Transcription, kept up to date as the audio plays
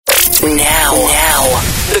Now.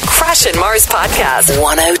 The Crash and Mars Podcast.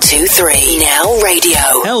 102.3 Now Radio.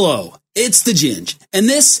 Hello, it's the Ginge, and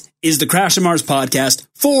this is the Crash and Mars Podcast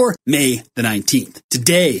for May the 19th.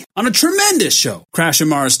 Today, on a tremendous show, Crash and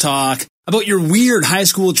Mars talk about your weird high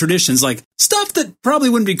school traditions, like stuff that probably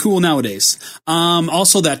wouldn't be cool nowadays.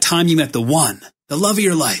 Also that time you met the one, the love of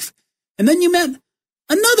your life, and then you met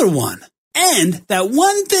another one, and that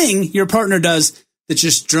one thing your partner does that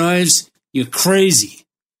just drives you crazy.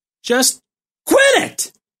 Just quit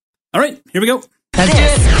it! All right, here we go.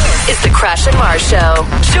 This is the Crash and Mars Show.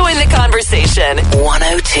 Join the conversation.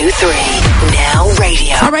 102.3 Now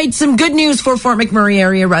Radio. All right, some good news for Fort McMurray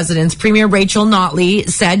area residents. Premier Rachel Notley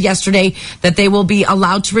said yesterday that they will be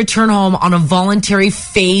allowed to return home on a voluntary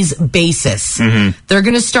phase basis. They're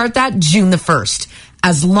going to start that June the 1st,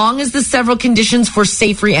 as long as the several conditions for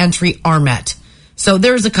safe re-entry are met. So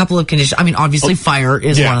there's a couple of conditions. I mean, obviously fire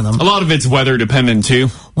is one of them. A lot of it's weather dependent too.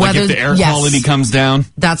 Like if the air quality comes down.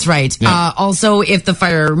 That's right. Yeah. Also, if the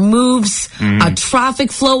fire moves,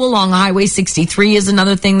 traffic flow along Highway 63 is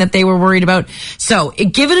another thing that they were worried about. So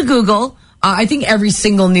give it a Google. I think every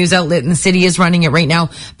single news outlet in the city is running it right now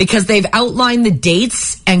because they've outlined the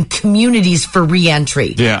dates and communities for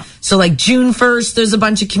re-entry. Yeah. So like June 1st, there's a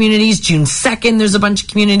bunch of communities. June 2nd, there's a bunch of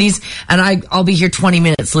communities. And I'll be here 20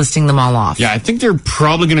 minutes listing them all off. Yeah, I think they're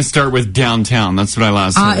probably going to start with downtown. That's what I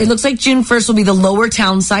last heard. It looks like June 1st will be the Lower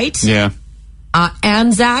Town site. Yeah.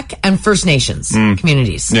 Anzac and First Nations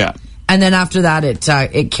communities. Yeah. And then after that,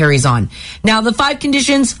 it carries on. Now, the 5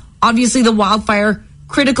 conditions, obviously the wildfire,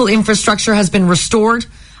 critical infrastructure has been restored.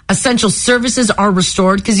 Essential services are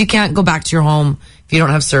restored because you can't go back to your home if you don't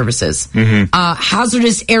have services.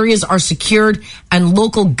 Hazardous areas are secured and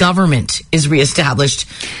local government is reestablished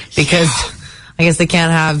because I guess they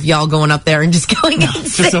can't have y'all going up there and just going insane.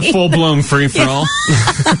 Just a full-blown free-for-all.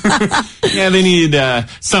 Yeah, they need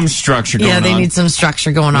some structure going on. Yeah, they need some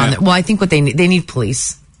structure going on. Well, I think what they need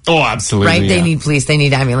police. Oh, absolutely. Right? They need police, they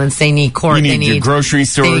need ambulance, they need court, they need your grocery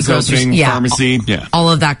stores opening, pharmacy. All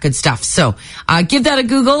of that good stuff. So give that a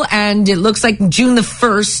Google, and it looks like June the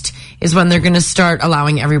 1st is when they're going to start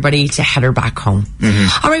allowing everybody to header back home.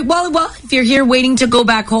 All right, well, if you're here waiting to go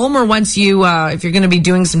back home, or once you, if you're going to be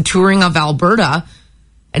doing some touring of Alberta,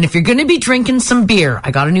 and if you're going to be drinking some beer, I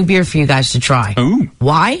got a new beer for you guys to try. Ooh.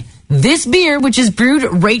 Why? This beer, which is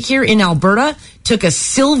brewed right here in Alberta, took a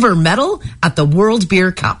silver medal at the World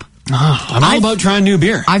Beer Cup. I'm all about trying new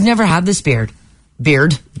beer. I've never had this beer.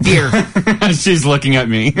 She's looking at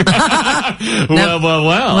me. Well. Well,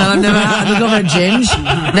 I've never had, look over at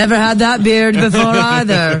Ginge. Never had that beard before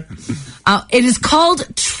either. It is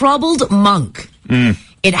called Troubled Monk.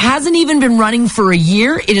 It hasn't even been running for a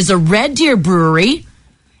year. It is a Red Deer brewery,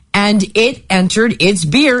 and it entered its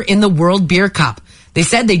beer in the World Beer Cup. They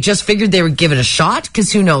said they just figured they would give it a shot,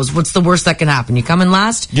 because who knows? What's the worst that can happen? You come in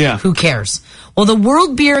last? Yeah. Who cares? Well, the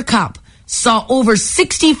World Beer Cup saw over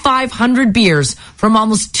 6,500 beers from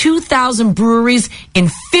almost 2,000 breweries in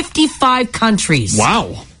 55 countries.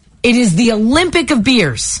 Wow. It is the Olympic of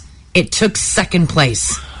beers. It took second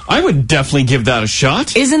place. I would definitely give that a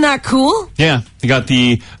shot. Isn't that cool? Yeah. You got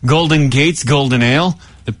the Golden Gates Golden Ale,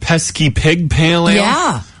 the Pesky Pig Pale Ale.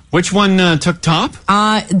 Yeah. Which one took top?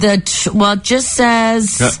 It just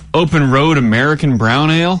says Open Road American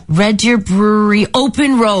Brown Ale. Red Deer Brewery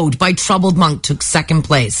Open Road by Troubled Monk took second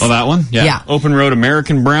place. Oh, that one? Yeah. Open Road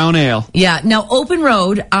American Brown Ale. Yeah. Now, Open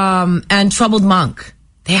Road and Troubled Monk,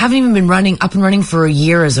 they haven't even been up and running for a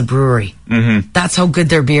year as a brewery. That's how good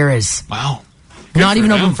their beer is. Wow. Not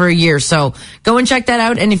even open for a year. So go and check that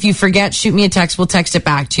out. And if you forget, shoot me a text. We'll text it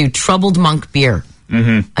back to you. Troubled Monk Beer.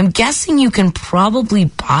 I'm guessing you can probably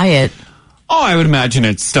buy it. Oh, I would imagine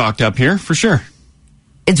it's stocked up here for sure.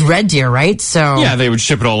 It's Red Deer, right? So yeah, they would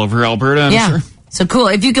ship it all over Alberta, I'm sure. So cool.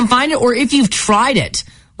 If you can find it, or if you've tried it,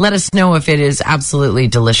 let us know if it is absolutely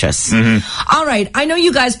delicious. All right. I know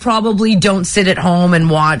you guys probably don't sit at home and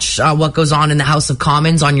watch what goes on in the House of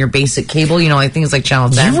Commons on your basic cable. You know, I think it's like Channel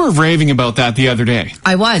 10. You were raving about that the other day.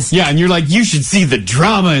 I was. Yeah, and you're like, you should see the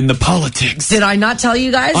drama and the politics. Did I not tell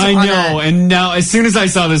you guys? I know. And now, as soon as I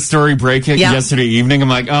saw this story break yesterday evening, I'm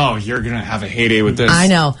like, oh, you're going to have a heyday with this. I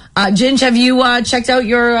know. Ginge, have you checked out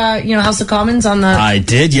your House of Commons on the... I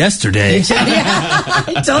did yesterday.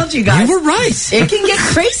 I told you guys. You were right. It can get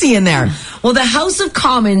crazy in there. Well, the House of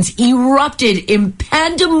Commons erupted in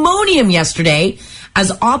pandemonium yesterday as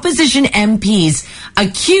opposition MPs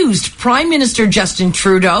accused Prime Minister Justin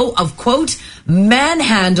Trudeau of, quote,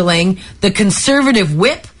 manhandling the Conservative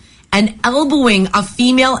whip and elbowing a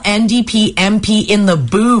female NDP MP in the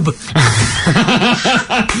boob.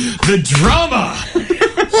 The drama!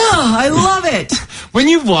 Oh, I love it. When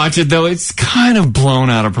you watch it, though, it's kind of blown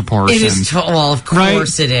out of proportion. It is. Well, of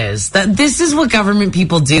course it is. This is what government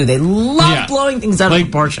people do. They love blowing things out of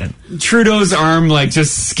proportion. Trudeau's arm,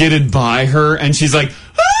 just skidded by her, and she's like,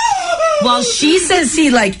 well, she says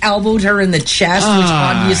he, elbowed her in the chest, which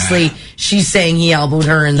obviously she's saying he elbowed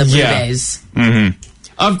her in the boobies. Yeah. Mm-hmm.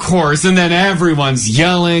 Of course, and then everyone's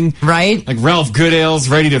yelling. Right? Like Ralph Goodale's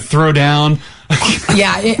ready to throw down.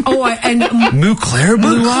 And Mouclair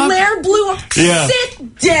blew up? Yeah.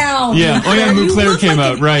 Sit down. Yeah. Oh, yeah, Mouclair came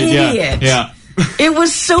out. Right, idiot. Yeah. It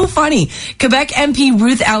was so funny. Quebec MP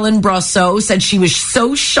Ruth Ellen Brosseau said she was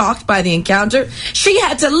so shocked by the encounter, she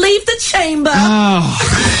had to leave the chamber.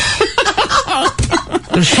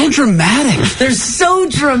 They're so dramatic. They're so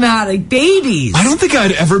dramatic. Babies. I don't think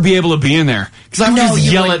I'd ever be able to be in there, because I would just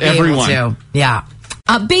yell at everyone. Yeah.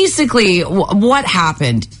 Basically, what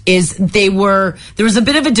happened is there was a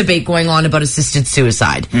bit of a debate going on about assisted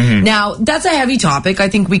suicide. Mm-hmm. Now, that's a heavy topic. I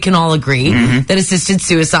think we can all agree that assisted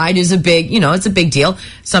suicide is it's a big deal.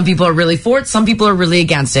 Some people are really for it. Some people are really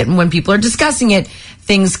against it. And when people are discussing it,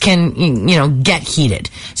 things can, get heated.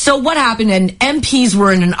 So what happened? And MPs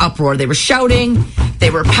were in an uproar. They were shouting. They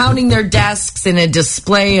were pounding their desks in a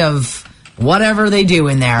display of whatever they do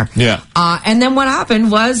in there. Yeah. And then what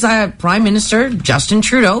happened was Prime Minister Justin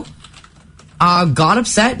Trudeau got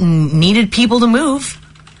upset and needed people to move.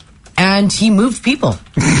 And he moved people.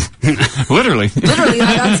 Literally.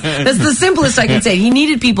 That's the simplest I can say. He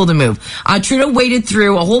needed people to move. Trudeau waded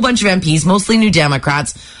through a whole bunch of MPs, mostly New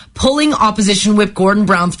Democrats, pulling opposition whip Gordon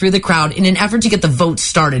Brown through the crowd in an effort to get the vote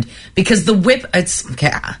started. Because the whip,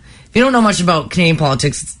 if you don't know much about Canadian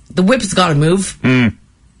politics, the whip has got to move.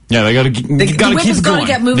 Yeah, they got to keep going. The whip has got to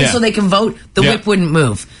get moving so they can vote. The whip wouldn't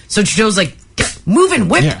move. So Trudeau's like, moving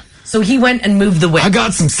whip. Yeah. So he went and moved the whip. I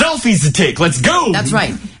got some selfies to take. Let's go. That's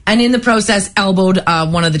right. And in the process, elbowed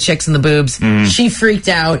one of the chicks in the boobs. She freaked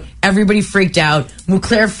out. Everybody freaked out.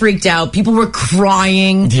 Mouclair freaked out. People were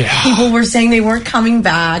crying. Yeah. People were saying they weren't coming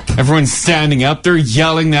back. Everyone's standing up. They're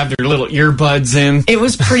yelling. They have their little earbuds in. It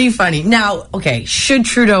was pretty funny. Now, should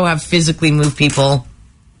Trudeau have physically moved people?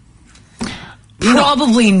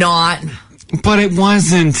 Probably not. But it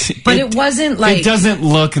wasn't. It wasn't like... It doesn't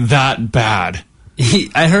look that bad.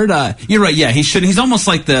 I heard, you're right, yeah, he should. He's almost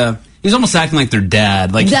acting like their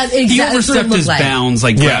dad. Like, he overstepped his bounds,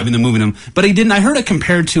 grabbing them, moving them. But he didn't. I heard it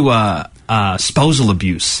compared to spousal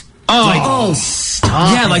abuse.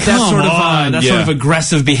 Stop. Yeah, like that sort of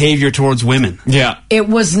aggressive behavior towards women. Yeah. It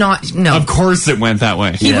was not, no. Of course it went that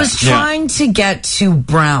way. He was trying to get to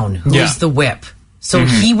Brown, who was the whip. So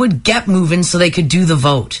he would get moving so they could do the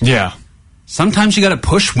vote. Yeah. Sometimes you got to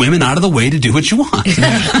push women out of the way to do what you want.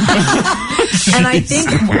 And I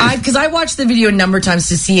think, because I watched the video a number of times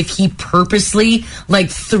to see if he purposely,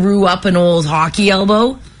 threw up an old hockey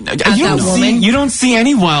elbow at that woman. You don't see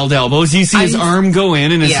any wild elbows. You see his arm go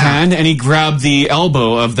in his hand, and he grabbed the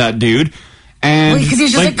elbow of that dude. And because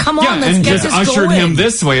he's just come on, let's get this going. And just ushered him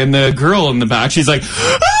this way, and the girl in the back, she's like...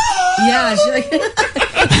 Yeah,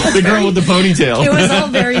 she's the girl with the ponytail. It was all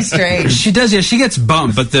very strange. She does, she gets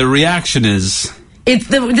bumped, but the reaction is...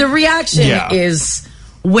 The reaction is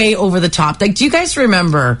way over the top. Do you guys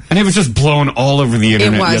remember? And it was just blown all over the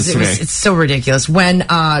internet yesterday. It's so ridiculous. When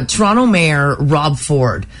Toronto Mayor Rob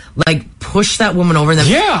Ford pushed that woman over them.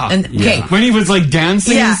 Yeah. When he was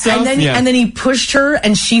dancing and stuff. And then he pushed her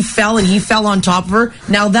and she fell and he fell on top of her.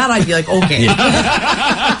 Now that I'd be like, okay.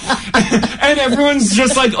 And everyone's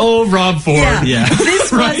just like, oh, Rob Ford. Yeah.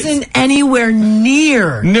 This wasn't anywhere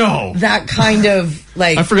near that kind of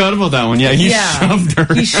I forgot about that one. Yeah, he shoved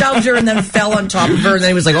her. He shoved her and then fell on top of her, and then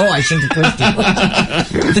he was like, oh, I shouldn't have pushed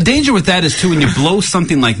you. The danger with that is, too, when you blow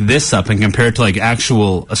something like this up and compare it to,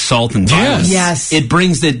 actual assault and violence,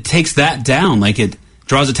 it takes that down. It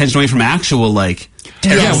draws attention away from actual, when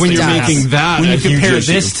you're making that when you compare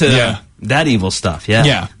this to that evil stuff,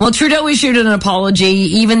 Yeah. Well, Trudeau issued an apology,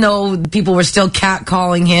 even though people were still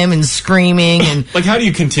catcalling him and screaming. And how do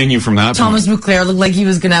you continue from that Thomas point? Mouclair looked like he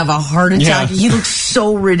was going to have a heart attack. He looked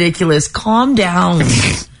so ridiculous. Calm down.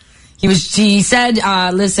 He said,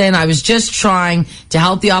 listen, I was just trying to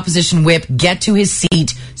help the opposition whip get to his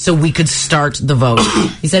seat so we could start the vote.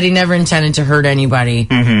 He said he never intended to hurt anybody,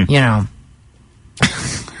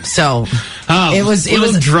 So... It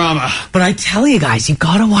was drama. But I tell you guys, you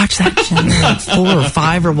gotta watch that channel, 4 or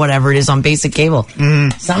 5 or whatever it is on basic cable.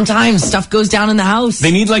 Sometimes stuff goes down in the house.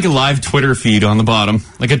 They need like a live Twitter feed on the bottom,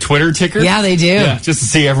 like a Twitter ticker. Yeah, they do. Yeah, just to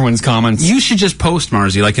see everyone's comments. You should just post,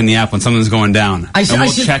 Marzi, like in the app when something's going down.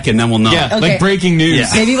 We'll check it and then we'll know. Yeah, Okay. like breaking news.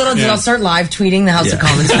 Yeah. Maybe I'll start live tweeting the House of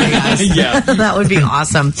Commons for you guys. Yeah. That would be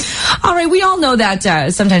awesome. All right, we all know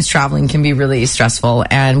that sometimes traveling can be really stressful.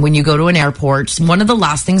 And when you go to an airport, one of the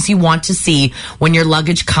last things you want to see when your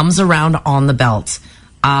luggage comes around on the belt,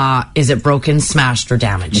 is it broken, smashed, or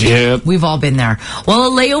damaged? Yep. We've all been there. Well,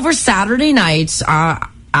 a layover Saturday night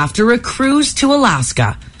after a cruise to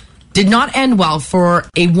Alaska did not end well for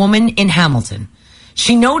a woman in Hamilton.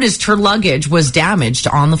 She noticed her luggage was damaged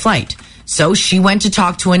on the flight. So she went to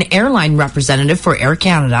talk to an airline representative for Air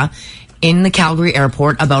Canada in the Calgary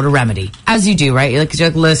airport about a remedy. As you do, right? You're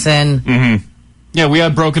like, listen. Mm-hmm. Yeah, we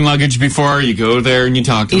had broken luggage before. You go there and you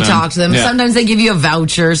talk to them. Yeah. Sometimes they give you a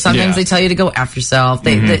voucher. Sometimes they tell you to go F yourself.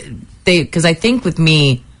 Because I think with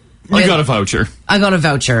me... You got a voucher. I got a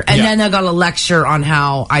voucher. And then I got a lecture on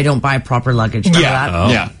how I don't buy proper luggage. Remember that? Oh.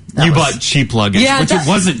 Yeah. You bought cheap luggage, which it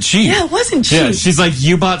wasn't cheap. Yeah, it wasn't cheap. Yeah, she's like,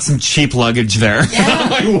 you bought some cheap luggage there. Yeah. I'm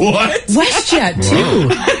like, what? WestJet,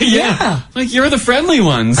 too. Yeah. Like, you're the friendly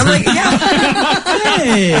ones. I'm like, yeah.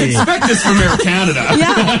 Hey. Expect this from Air Canada.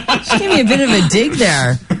 Yeah. She gave me a bit of a dig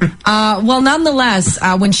there. Well, nonetheless,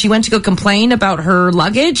 when she went to go complain about her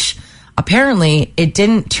luggage, apparently it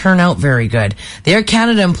didn't turn out very good. The Air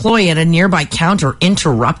Canada employee at a nearby counter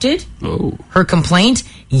interrupted her complaint,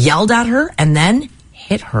 yelled at her, and then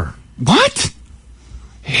hit her. What?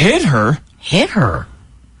 Hit her? Hit her.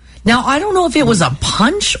 Now, I don't know if it was a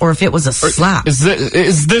punch or if it was a slap.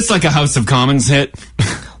 Is this like a House of Commons hit?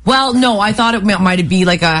 Well, no, I thought it might be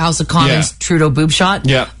like a House of Commons Trudeau boob shot.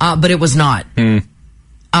 Yeah. But it was not.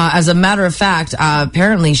 As a matter of fact,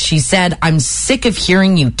 apparently she said, "I'm sick of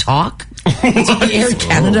hearing you talk." That's what the Air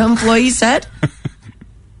Canada employee said.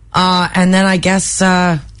 And then I guess...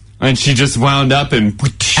 and she just wound up and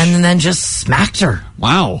then just smacked her.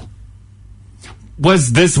 Wow.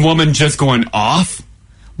 Was this woman just going off?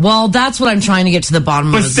 Well, that's what I'm trying to get to the bottom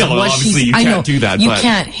of. But still, obviously, you can't do that. You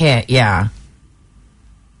can't hit, yeah.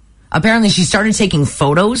 Apparently, she started taking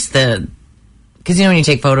photos, because you know when you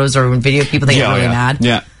take photos or video, people they get really mad.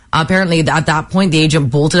 Yeah. Apparently, at that point, the agent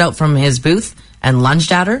bolted out from his booth and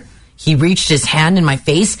lunged at her. He reached his hand in my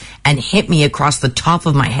face and hit me across the top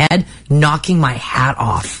of my head, knocking my hat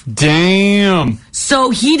off. Damn. So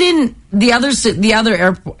he didn't. The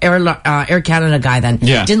other Air Canada guy then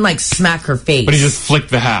didn't like smack her face, but he just flicked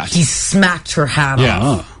the hat. He smacked her hat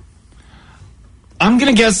off. I'm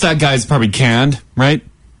gonna guess that guy's probably canned, right?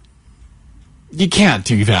 You can't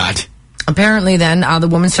do that. Apparently, then the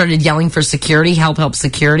woman started yelling for security, help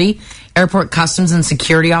security. Airport customs and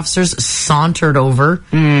security officers sauntered over,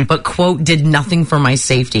 but, quote, did nothing for my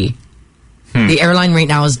safety. The airline right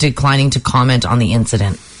now is declining to comment on the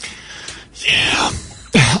incident. Yeah.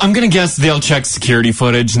 I'm going to guess they'll check security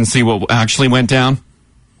footage and see what actually went down.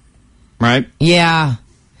 Right? Yeah.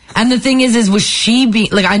 And the thing is was she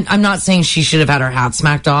like, I'm not saying she should have had her hat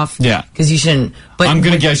smacked off. Yeah. Because you shouldn't. But I'm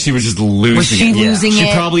going to guess she was just losing it. Was she losing it?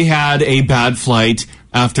 She probably had a bad flight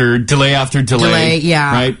after delay.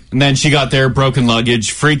 Yeah. Right? And then she got there, broken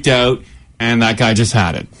luggage, freaked out, and that guy just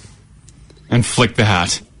had it. And flicked the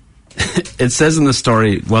hat. It says in the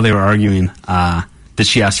story, while they were arguing, that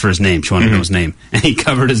she asked for his name. She wanted to know his name. And he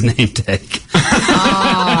covered his name tag.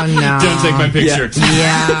 Oh, no. Don't take my picture.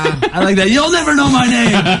 Yeah. I like that. You'll never know my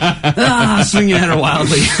name. Swinging at her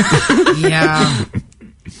wildly. Yeah.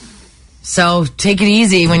 So take it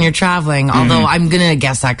easy when you're traveling. Although I'm going to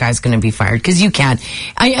guess that guy's going to be fired because you can't.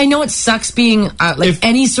 I know it sucks being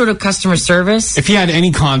any sort of customer service. If he had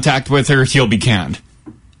any contact with her, he'll be canned.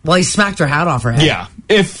 Well, he smacked her hat off her head. Yeah.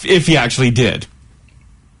 If he actually did.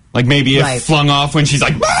 Like maybe it flung off when she's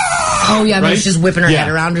like, "Ah!" Oh, yeah, maybe she's just whipping her head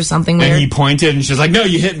around or something weird. And he pointed and she's like, "No,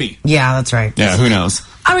 you hit me." Yeah, that's right. Yeah, who knows?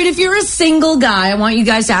 All right, if you're a single guy, I want you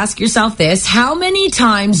guys to ask yourself this. How many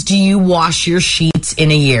times do you wash your sheets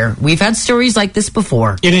in a year? We've had stories like this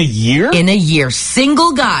before. In a year? In a year.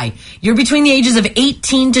 Single guy. You're between the ages of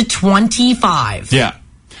 18 to 25. Yeah.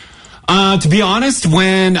 To be honest,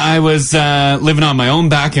 when I was living on my own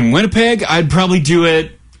back in Winnipeg, I'd probably do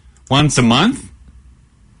it once a month.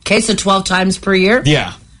 Okay, so 12 times per year?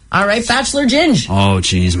 Yeah. All right, Bachelor Ginge. Oh,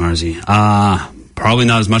 geez, Marzi. Probably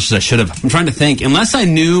not as much as I should have. I'm trying to think. Unless I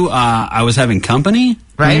knew I was having company.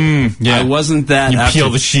 Right? Yeah. I wasn't that... You peel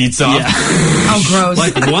the sheets off. Yeah. Oh, gross.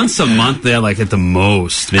 Like once a month there, like at the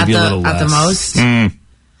most. Maybe a little less. At the most?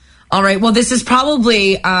 All right, well, this is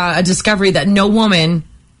probably a discovery that no woman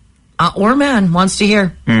or man wants to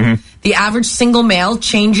hear. The average single male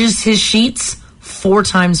changes his sheets 4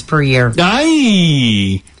 times per year.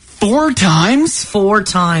 Aye, 4 times? 4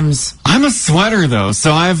 times. I'm a sweater though,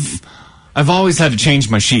 so I've always had to change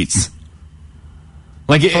my sheets.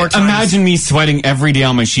 Like, imagine me sweating every day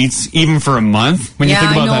on my sheets, even for a month. When you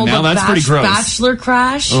think about that now, that's pretty gross. Bachelor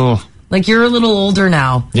crash. Oh. Like, you're a little older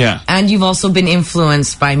now. Yeah. And you've also been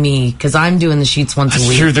influenced by me, because I'm doing the sheets once a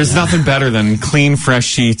week. Sure, there's nothing better than clean, fresh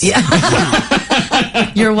sheets. Yeah.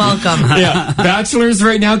 You're welcome. Yeah. Bachelors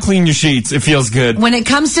right now, clean your sheets. It feels good. When it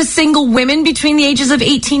comes to single women between the ages of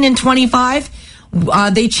 18 and 25,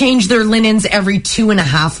 they change their linens every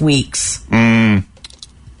 2.5 weeks.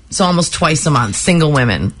 So almost twice a month, single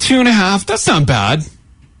women. 2.5, that's not bad.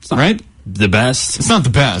 Right? The best. It's not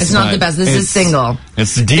the best. It's not the best. This is single.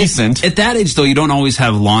 It's decent. At that age, though, you don't always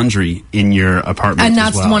have laundry in your apartment. And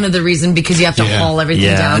that's as well. one of the reasons, because you have to haul everything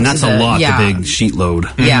down. Yeah, and that's a lot, the big sheet load.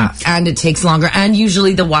 Yeah, and it takes longer. And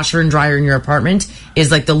usually the washer and dryer in your apartment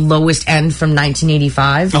is like the lowest end from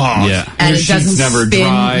 1985. Oh, yeah. And your it doesn't sheets never spin.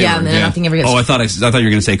 dry. Yeah, and nothing ever gets... Oh, I thought you were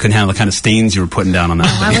going to say couldn't handle the kind of stains you were putting down on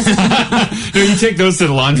that. No, you take those to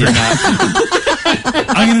the laundry mat.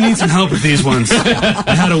 I'm going to need some help with these ones.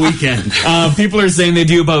 I had a weekend. People are saying they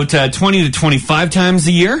do about 20 to 25 times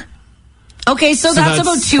a year. Okay, so that's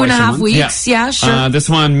about 2.5 weeks. Yeah, sure. This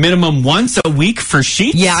one, minimum once a week for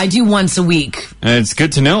sheets. Yeah, I do once a week. It's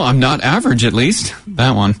good to know. I'm not average, at least.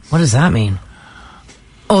 That one. What does that mean?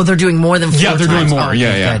 Oh, they're doing more than 4 times. Yeah, they're doing more. Oh,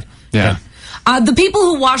 Yeah. Good. The people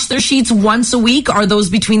who wash their sheets once a week are those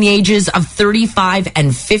between the ages of 35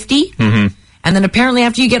 and 50. Mm-hmm. And then apparently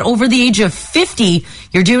after you get over the age of 50,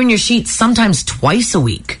 you're doing your sheets sometimes twice a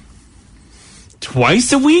week.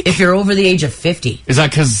 Twice a week? If you're over the age of 50. Is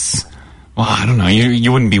that because, well, I don't know,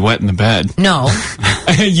 you wouldn't be wet in the bed. No.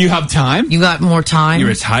 You have time? You got more time. You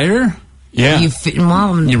retire? Yeah. You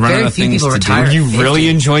run out of things to do. You really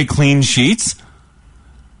enjoy clean sheets?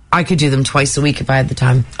 I could do them twice a week if I had the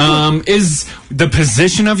time. Is the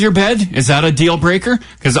position of your bed, is that a deal breaker?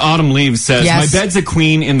 Because Autumn Leaves says, yes. My bed's a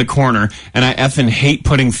queen in the corner, and I effing hate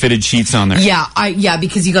putting fitted sheets on there. Yeah,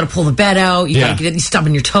 because you got to pull the bed out. You got to get it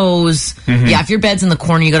stubbing your toes. Mm-hmm. Yeah, if your bed's in the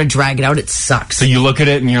corner, you got to drag it out. It sucks. So you look at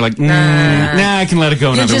it and you're like, nah, I can let it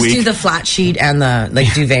go another week. You just do the flat sheet and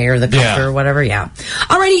the duvet or the comforter or whatever. Yeah.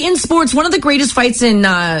 Alrighty, in sports, one of the greatest fights in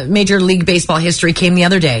Major League Baseball history came the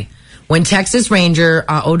other day, when Texas Ranger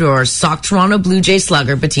Odor socked Toronto Blue Jay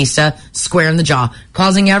slugger Batista square in the jaw,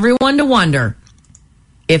 causing everyone to wonder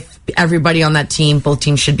if everybody on that team, both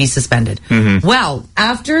teams, should be suspended. Mm-hmm. Well,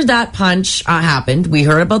 after that punch happened, we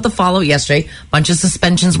heard about the fallout yesterday. A bunch of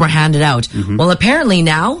suspensions were handed out. Mm-hmm. Well, apparently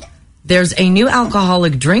now there's a new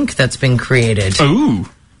alcoholic drink that's been created. Ooh.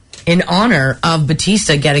 In honor of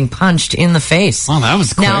Batista getting punched in the face. Oh, that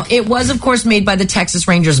was quick. Now, it was, of course, made by the Texas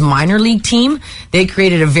Rangers minor league team. They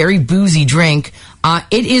created a very boozy drink.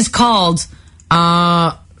 It is called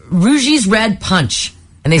Rouge's Red Punch.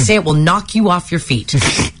 And they say it will knock you off your feet.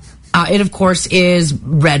 It, of course, is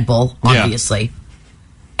Red Bull, obviously.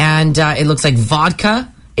 Yeah. And it looks like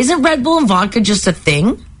vodka. Isn't Red Bull and vodka just a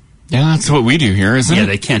thing? Yeah, that's what we do here, isn't it? Yeah,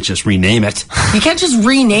 they can't just rename it. You can't just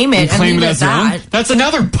rename it and claim leave it it as at that. That's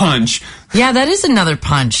another punch. Yeah, that is another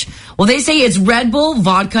punch. Well, they say it's Red Bull,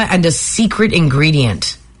 vodka, and a secret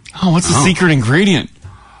ingredient. Oh, what's the secret ingredient?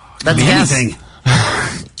 That's anything.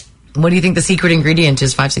 What do you think the secret ingredient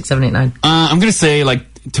is? 5, 6, 7, 8, 9. I'm going to say, like,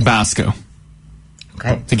 Tabasco.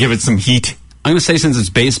 Okay. To give it some heat. I'm going to say, since it's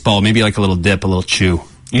baseball, maybe like a little dip, a little chew.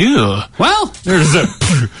 Ew. Well, there's a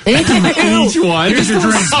each one. Here's your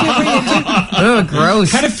drink. Oh, gross.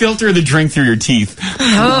 Kind of filter the drink through your teeth.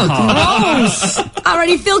 Oh, gross.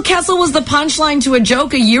 Alrighty, Phil Kessel was the punchline to a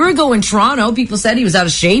joke a year ago in Toronto. People said he was out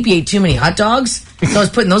of shape. He ate too many hot dogs. So I was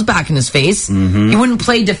putting those back in his face. Mm-hmm. He wouldn't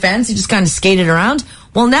play defense. He just kind of skated around.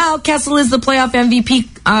 Well, now Kessel is the playoff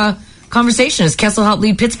MVP conversation as Kessel helped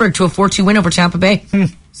lead Pittsburgh to a 4-2 win over Tampa Bay.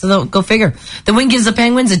 So go figure. The win gives the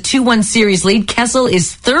Penguins a 2-1 series lead. Kessel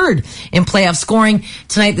is third in playoff scoring.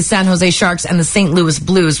 Tonight, the San Jose Sharks and the St. Louis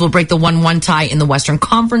Blues will break the 1-1 tie in the Western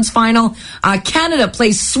Conference Final. Canada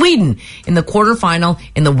plays Sweden in the quarterfinal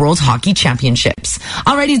in the World Hockey Championships.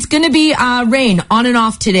 Alrighty, it's going to be rain on and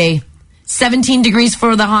off today. 17 degrees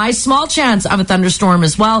for the high. Small chance of a thunderstorm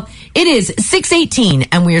as well. It is 6:18,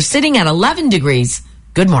 and we are sitting at 11 degrees.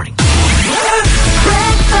 Good morning.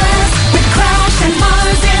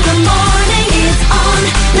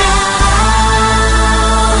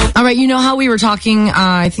 All right, you know how we were talking,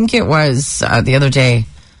 I think it was the other day,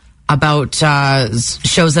 about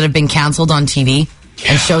shows that have been canceled on TV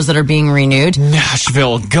and shows that are being renewed?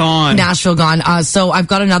 Nashville gone. So I've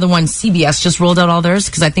got another one. CBS just rolled out all theirs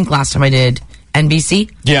because I think last time I did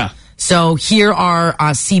NBC. Yeah. So here are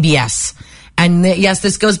CBS. And yes,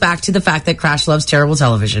 this goes back to the fact that Crash loves terrible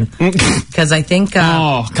television. Because I think...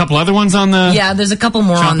 a couple other ones on the... Yeah, there's a couple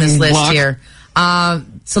more on this list here.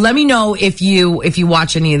 So let me know if you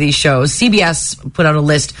watch any of these shows. CBS put out a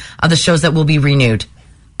list of the shows that will be renewed.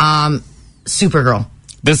 Supergirl.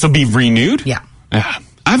 This will be renewed? Yeah. I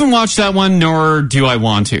haven't watched that one, nor do I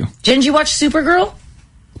want to. Didn't you watch Supergirl?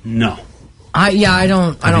 No. I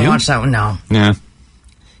don't watch that one, no. Yeah.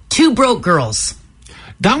 Two Broke Girls.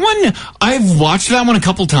 That one, I've watched that one a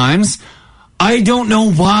couple times. I don't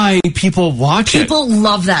know why people watch it. People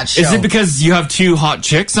love that show. Is it because you have two hot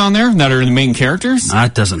chicks on there that are the main characters?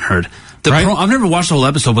 That doesn't hurt. Right? I've never watched the whole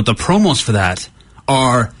episode, but the promos for that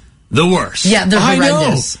are the worst. Yeah, they're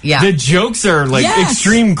horrendous. I know. Yeah. The jokes are like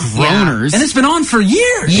extreme groaners. Yeah. And it's been on for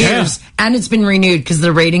years. Yeah. And it's been renewed because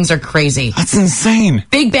the ratings are crazy. That's insane.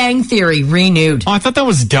 Big Bang Theory, renewed. Oh, I thought that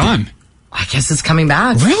was done. I guess it's coming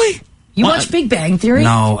back. Really? You watch Big Bang Theory?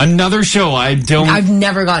 No. Another show I've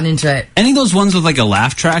never gotten into it. Any of those ones with like a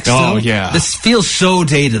laugh track still? Oh, yeah. This feels so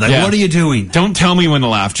dated. Like, what are you doing? Don't tell me when to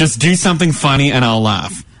laugh. Just do something funny and I'll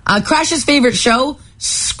laugh. Crash's favorite show,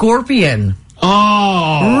 Scorpion.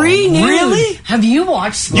 Oh. Renewed. Really? Have you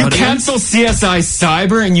watched Scorpion? You cancel CSI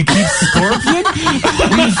Cyber and you keep Scorpion?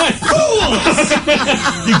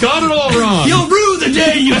 You got it all wrong. You'll rue the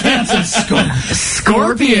day you cancel Scorpion.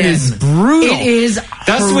 Scorpion is brutal. It is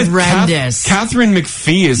That's horrendous. With Catherine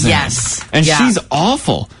McPhee is in it. And she's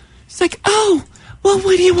awful. She's like, oh, well,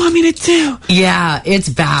 what do you want me to do? Yeah, it's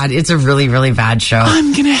bad. It's a really, really bad show.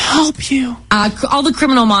 I'm going to help you. All the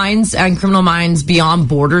Criminal Minds and Criminal Minds Beyond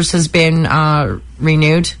Borders has been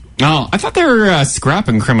renewed. Oh, I thought they were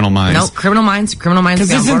scrapping Criminal Minds. Nope, Criminal Minds Beyond Borders.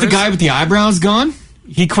 Because isn't the guy with the eyebrows gone?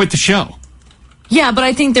 He quit the show. Yeah, but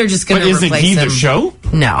I think they're just going to replace him. But isn't he the show?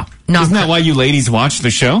 No. Isn't that why you ladies watch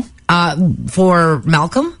the show? For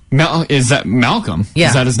Malcolm? Is that Malcolm? Yeah.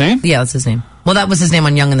 Is that his name? Yeah, that's his name. Well, that was his name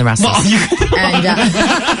on Young and the Restless. Is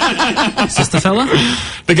this the fella?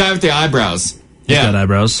 The guy with the eyebrows. He's got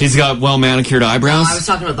eyebrows. He's got well-manicured eyebrows. I was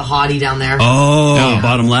talking about the hottie down there. Oh,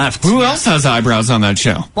 bottom left. Who else has eyebrows on that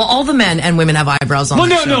show? Well, all the men and women have eyebrows on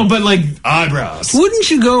that show. No, but like eyebrows.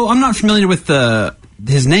 Wouldn't you go... I'm not familiar with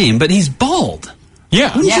his name, but he's bald.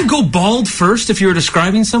 Yeah. Wouldn't you go bald first if you were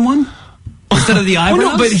describing someone? Instead of the eyebrows?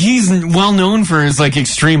 Well, no, but he's well known for his like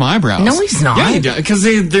extreme eyebrows. No, he's not. Yeah, because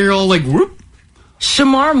they're all like whoop.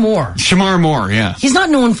 Shamar Moore, yeah. He's not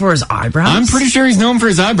known for his eyebrows. I'm pretty sure he's known for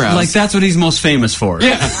his eyebrows. Like, that's what he's most famous for.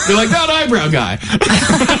 Yeah, they're like, that eyebrow guy.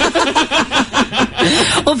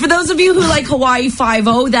 Well, for those of you who like Hawaii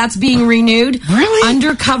Five-0, that's being renewed. Really?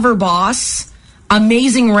 Undercover Boss,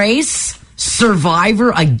 Amazing Race,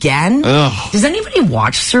 Survivor again. Ugh. Does anybody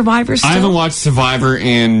watch Survivor still? I haven't watched Survivor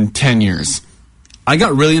in 10 years. I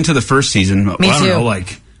got really into the first season. Me I don't too. know,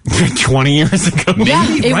 like... 20 years ago? Yeah,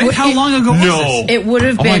 right? How long ago was this? It would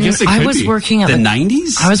have been... I guess it could be. Working at the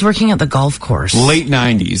 90s? I was working at the golf course. Late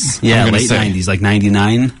 90s. Yeah, late 90s, like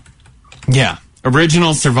 99. Yeah.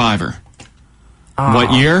 Original Survivor.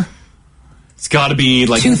 What year? It's got to be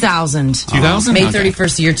like... 2000. 2000? May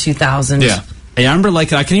 31st, year 2000. Yeah. Hey, I remember,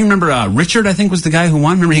 like, I can even remember Richard, I think, was the guy who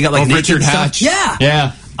won. Remember he got, like, Richard Hatch. Yeah.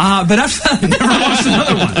 Yeah. But after that, I never watched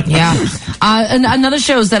another one. Yeah. And another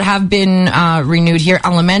shows that have been renewed here,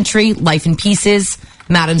 Elementary, Life in Pieces,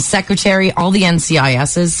 Madam Secretary, all the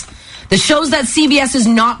NCISs. The shows that CBS is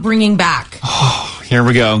not bringing back. Oh, here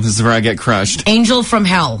we go. This is where I get crushed. Angel from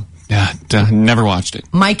Hell. Yeah, never watched it.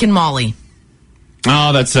 Mike and Molly.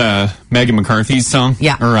 Oh, that's Megan McCarthy's song?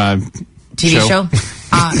 Yeah. Or TV show?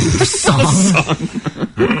 Song.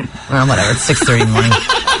 Well, whatever. It's 6:30 in the morning.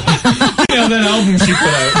 Yeah, that album she put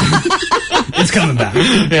out. It's coming back.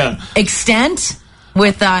 Yeah. Extent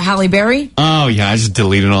with Halle Berry. Oh, yeah. I just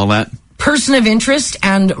deleted all that. Person of Interest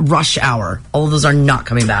and Rush Hour. All of those are not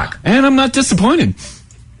coming back. And I'm not disappointed.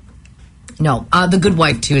 No. The Good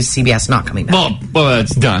Wife, too, is CBS not coming back. Well,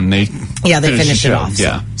 that's done. They finished it off.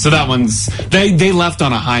 Yeah. So that one's... They left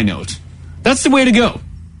on a high note. That's the way to go.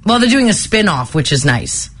 Well, they're doing a spin-off, which is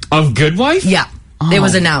nice. Of Good Wife? Yeah. It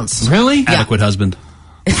was announced. Really? Yeah. Adequate husband.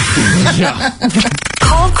 Yeah.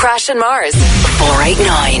 Call Crash and Mars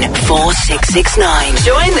 489-4669.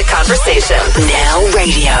 Join the conversation. Now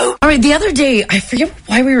radio. All right, the other day, I forget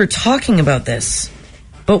why we were talking about this,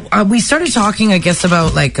 but we started talking, I guess,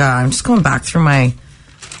 about, like, I'm just going back through my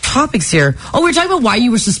topics here. Oh, we were talking about why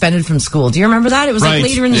you were suspended from school. Do you remember that? It was like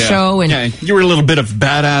later in the show. And yeah, you were a little bit of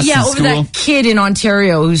badass in over school. that kid in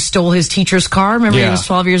Ontario who stole his teacher's car. Remember, he was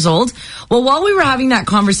 12 years old? Well, while we were having that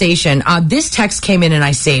conversation, this text came in and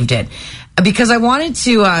I saved it. because I wanted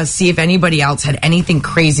to see if anybody else had anything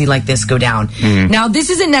crazy like this go down. Now, this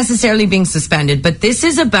isn't necessarily being suspended, but this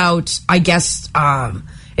is about, I guess,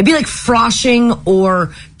 it'd be like froshing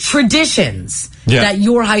or traditions that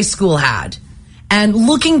your high school had. And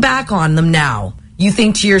looking back on them now, you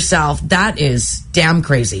think to yourself, that is damn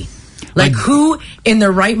crazy. Like who in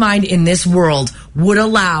their right mind in this world would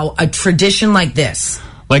allow a tradition like this?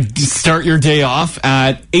 Like, start your day off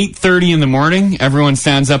at 8:30 in the morning. Everyone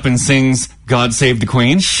stands up and sings "God Save the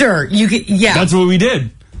Queen." Sure, you could. Yeah, that's what we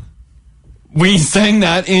did. We sang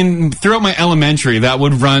that throughout my elementary. That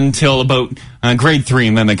would run till about grade 3,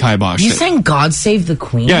 and then they kiboshed it. You sang "God Save the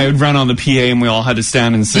Queen"? Yeah, it would run on the PA, and we all had to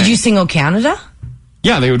stand and sing. Did you sing "O Canada"?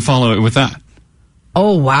 Yeah, they would follow it with that.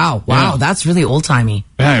 Oh wow, yeah. That's really old timey.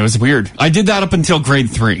 Yeah, it was weird. I did that up until grade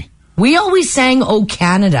 3. We always sang "O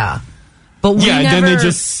Canada." But we never... then they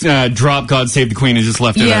just dropped "God Save the Queen" and just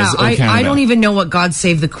left it as "O Canada." I don't even know what "God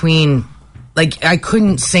Save the Queen." Like, I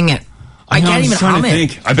couldn't sing it. I can't even hum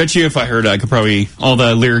it. I bet you if I heard it, I could probably all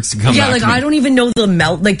the lyrics could come back. Yeah, like I don't even know the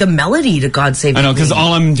melody to "God Save the Queen." I know, because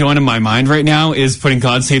all I'm doing in my mind right now is putting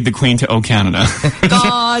 "God Save the Queen" to "O Canada."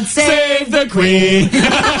 God save the Queen.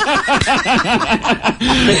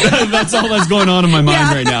 That's all that's going on in my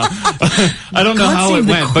mind right now. I don't know how it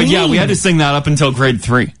went, but yeah, we had to sing that up until grade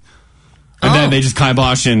 3. And then they just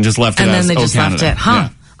kiboshed and just left it as "O Canada." And then they just left it, huh? Yeah.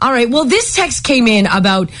 All right. Well, this text came in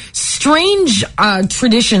about strange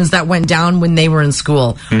traditions that went down when they were in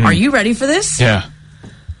school. Are you ready for this? Yeah.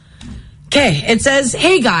 Okay. It says,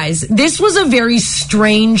 "Hey guys, this was a very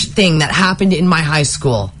strange thing that happened in my high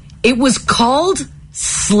school. It was called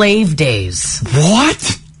slave days."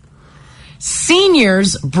 What?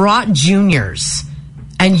 Seniors brought juniors.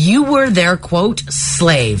 And you were their, quote,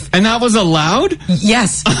 slave. And that was allowed?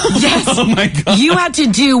 Yes. Yes. Oh, my God. You had to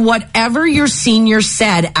do whatever your senior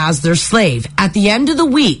said as their slave. At the end of the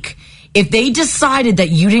week, if they decided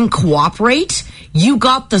that you didn't cooperate, you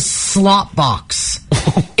got the slop box.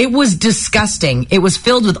 It was disgusting. It was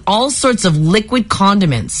filled with all sorts of liquid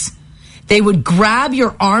condiments. They would grab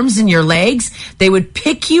your arms and your legs. They would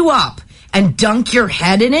pick you up and dunk your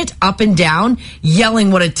head in it up and down,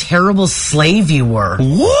 yelling what a terrible slave you were.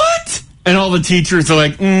 What? And all the teachers are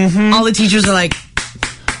like, All the teachers are like,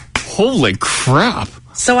 holy crap.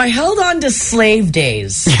 So I held on to slave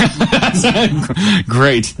days.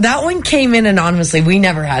 Great. That one came in anonymously. We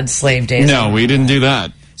never had slave days. No, we didn't do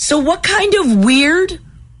that. So what kind of weird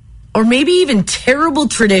or maybe even terrible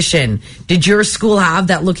tradition did your school have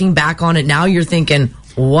that looking back on it now you're thinking,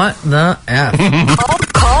 what the F?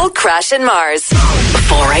 Call Crash and Mars.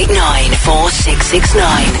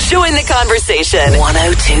 489-4669. Join the conversation.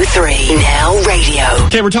 1023 Now Radio.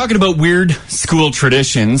 Okay, we're talking about weird school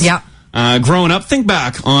traditions. Yeah. Growing up, think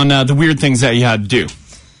back on the weird things that you had to do.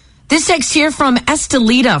 This text here from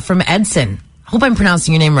Estelita from Edson. Hope I'm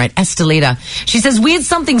pronouncing your name right. Estelita. She says, we had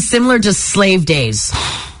something similar to slave days.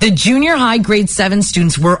 The junior high grade 7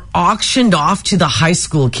 students were auctioned off to the high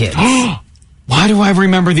school kids. Why do I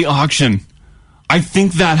remember the auction? I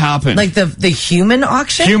think that happened. Like the human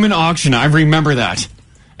auction? Human auction. I remember that.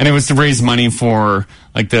 And it was to raise money for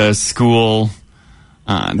like the school.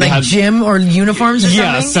 Like gym or uniforms or something?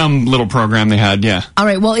 Yeah, some little program they had, yeah. All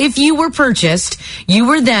right, well, if you were purchased, you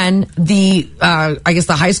were then the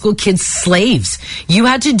high school kids' slaves. You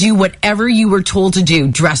had to do whatever you were told to do.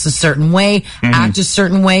 Dress a certain way, act a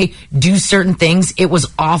certain way, do certain things. It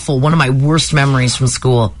was awful. One of my worst memories from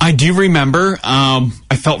school. I do remember,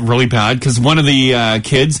 I felt really bad because one of the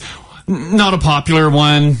kids, not a popular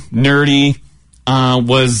one, nerdy,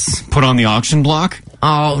 was put on the auction block.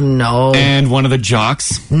 Oh, no. And one of the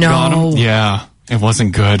jocks got him. Yeah, it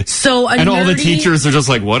wasn't good. So all the teachers are just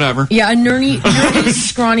like, whatever. Yeah, a nerdy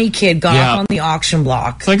scrawny kid got up on the auction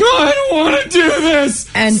block. It's like, oh, I don't want to do this.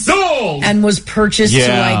 And sold! And was purchased to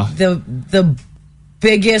like the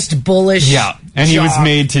biggest bullish and he was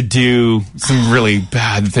made to do some really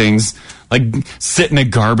bad things. Like sit in a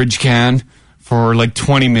garbage can for like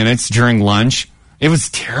 20 minutes during lunch. It was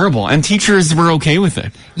terrible, and teachers were okay with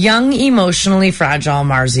it. Young, emotionally fragile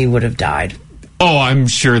Marzi would have died. Oh, I'm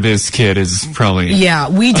sure this kid is probably... Yeah,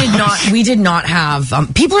 we did not. We did not have...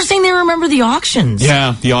 people are saying they remember the auctions.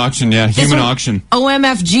 Yeah, the auction, human auction.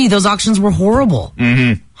 OMFG, those auctions were horrible.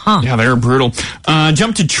 Mm-hmm. Huh. Yeah, they were brutal.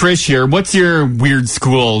 Jump to Trish here. What's your weird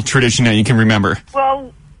school tradition that you can remember?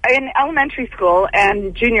 Well, in elementary school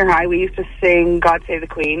and junior high, we used to sing God Save the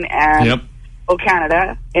Queen and... O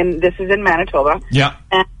Canada, and this is in Manitoba. Yeah.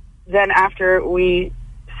 And then after we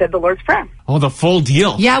said the Lord's Prayer. Oh, the full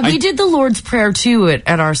deal. Yeah, we did the Lord's Prayer too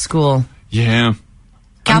at our school. Yeah.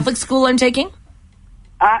 Catholic school I'm taking?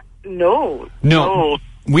 No.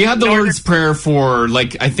 We had the Lord's Prayer for,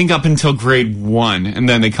 I think up until grade 1, and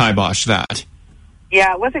then they kiboshed that.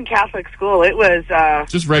 Yeah, it wasn't Catholic school. It was...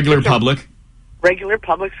 just regular public. Regular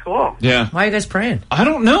public school. Yeah. Why are you guys praying? I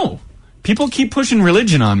don't know. People keep pushing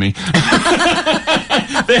religion on me.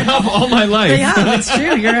 They have all my life. They have. It's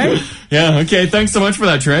true. You're right. Yeah. Okay. Thanks so much for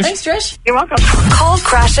that, Trish. Thanks, Trish. You're welcome. Call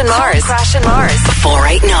Crash and Mars.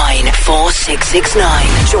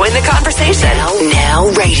 489-4669. Join the conversation. Now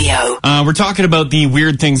radio. We're talking about the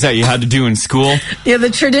weird things that you had to do in school. Yeah,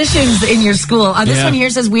 the traditions in your school. This one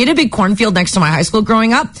here says, we had a big cornfield next to my high school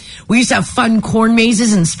growing up. We used to have fun corn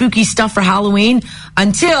mazes and spooky stuff for Halloween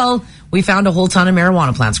until we found a whole ton of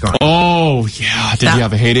marijuana plants growing. Oh, yeah. Did you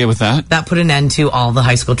have a heyday with that? That put an end to all the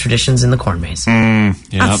high school traditions in the corn maze.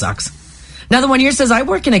 That sucks. Another one here says, I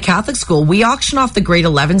work in a Catholic school. We auction off the grade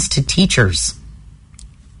 11s to teachers.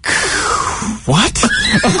 What?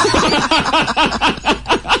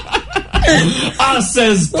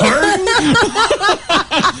 Says pardon?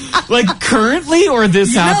 Currently, or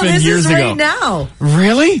this happened years ago? Right now.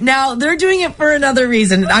 Really? Now, they're doing it for another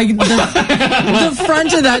reason. The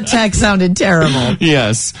front of that text sounded terrible.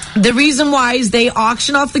 Yes. The reason why is they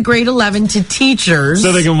auction off the grade 11 to teachers.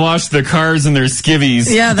 So they can wash their cars and their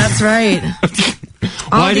skivvies. Yeah, that's right.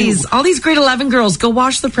 all these grade 11 girls, go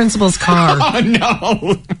wash the principal's car. Oh,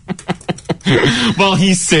 no. While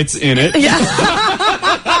he sits in it. Yeah.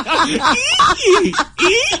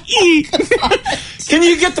 Can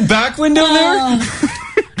you get the back window there?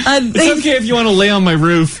 It's okay if you want to lay on my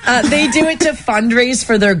roof. They do it to fundraise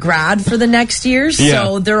for their grad for the next year.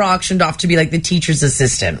 So they're auctioned off to be like the teacher's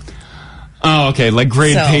assistant. Oh, okay. Like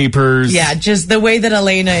grade papers. Yeah, just the way that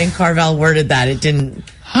Elena and Carvel worded that, it didn't...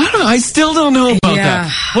 I still don't know about that.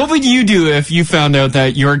 What would you do if you found out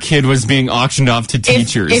that your kid was being auctioned off to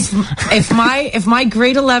teachers? If my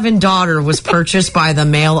grade 11 daughter was purchased by the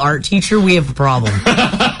male art teacher, we have a problem.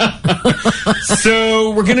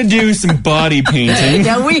 So we're gonna do some body painting.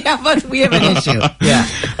 Yeah, we have an issue. Yeah.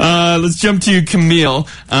 Let's jump to Camille.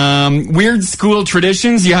 Weird school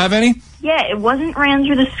traditions. You have any? Yeah, it wasn't ran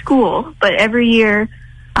through the school, but every year.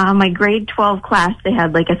 My grade 12 class, they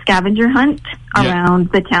had a scavenger hunt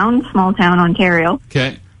around the town, small town, Ontario.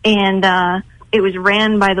 Okay. And it was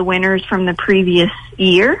ran by the winners from the previous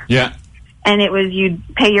year. Yeah. And it was, you'd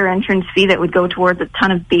pay your entrance fee that would go towards a ton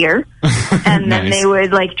of beer. And then they would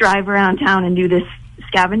drive around town and do this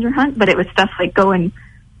scavenger hunt, but it was stuff like go and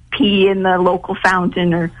pee in the local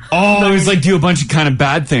fountain or... Oh, it was do a bunch of kind of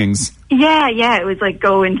bad things. Yeah, it was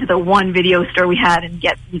go into the one video store we had and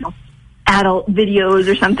get, adult videos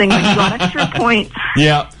or something. You got extra points.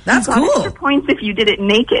 Yeah. That's cool. Extra points if you did it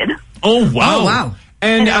naked. Oh, wow. Oh, wow.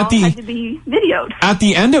 And it had to be videoed. At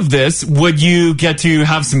the end of this, would you get to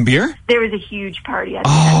have some beer? There was a huge party at the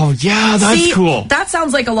end. Yeah, that's cool. That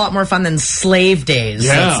sounds like a lot more fun than slave days.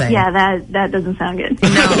 Yeah. Let's say. Yeah, that doesn't sound good.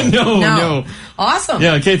 No. Awesome.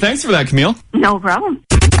 Yeah, okay, thanks for that, Camille. No problem.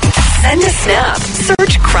 Send a snap.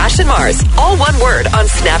 Search Crash and Mars. All one word on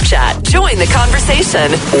Snapchat. Join the conversation.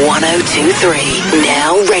 102.3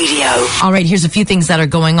 Now Radio. All right, here's a few things that are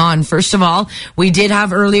going on. First of all, we did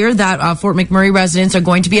have earlier that Fort McMurray residents are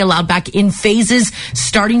going to be allowed back in phases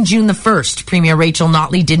starting June the 1st. Premier Rachel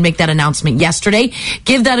Notley did make that announcement yesterday.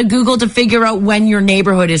 Give that a Google to figure out when your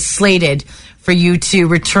neighborhood is slated for you to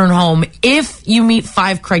return home if you meet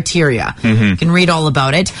 5 criteria. You can read all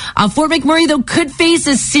about it. Fort McMurray, though, could face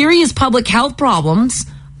a serious public health problems.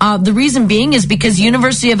 The reason being is because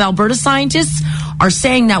University of Alberta scientists are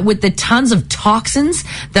saying that with the tons of toxins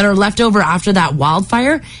that are left over after that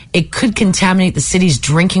wildfire, it could contaminate the city's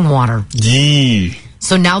drinking water. Gee.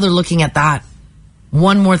 So now they're looking at that.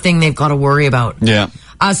 One more thing they've got to worry about. Yeah.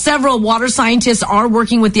 Several water scientists are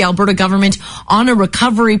working with the Alberta government on a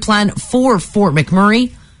recovery plan for Fort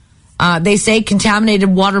McMurray. They say contaminated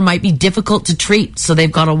water might be difficult to treat, so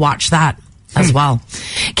they've got to watch that as well.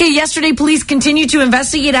 Okay, yesterday police continued to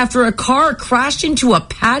investigate after a car crashed into a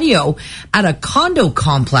patio at a condo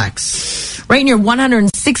complex right near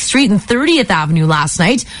 106th Street and 30th Avenue last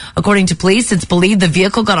night. According to police, it's believed the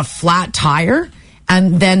vehicle got a flat tire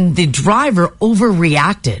and then the driver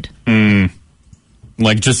overreacted.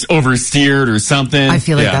 Just oversteered or something. I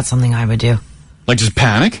feel like that's something I would do. Just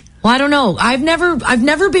panic? Well, I don't know. I've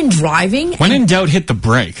never been driving. When in doubt, hit the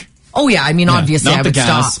brake. Oh yeah, I mean obviously I would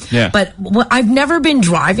stop. Yeah. But I've never been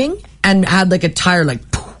driving and had a tire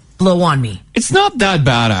blow on me. It's not that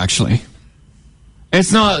bad actually.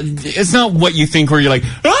 It's not what you think where you're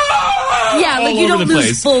yeah, you don't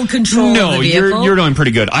lose full control of the vehicle. No, you're doing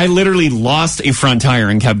pretty good. I literally lost a front tire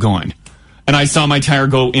and kept going. And I saw my tire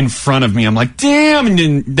go in front of me. I'm like, damn.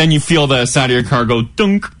 And then you feel the side of your car go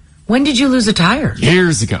dunk. When did you lose a tire?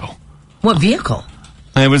 Years ago. What vehicle?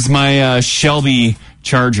 It was my Shelby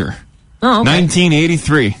Charger. Oh, okay.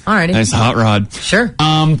 1983. Alrighty. Nice hot rod. Sure.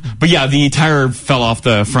 But yeah, the tire fell off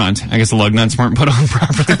the front. I guess the lug nuts weren't put on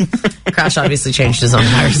properly. Crash obviously changed his own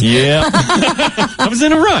tires. Yeah. I was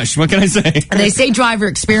in a rush. What can I say? And they say driver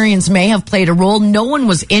experience may have played a role. No one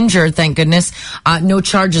was injured, thank goodness. No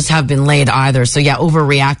charges have been laid either. So yeah,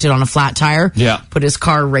 overreacted on a flat tire. Yeah. Put his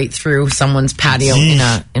car right through someone's patio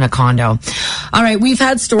in a condo. All right, we've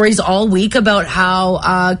had stories all week about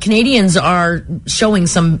how Canadians are showing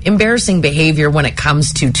some embarrassing behavior when it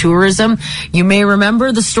comes to tourism. You may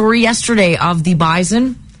remember the story yesterday of the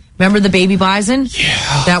bison. Remember the baby bison?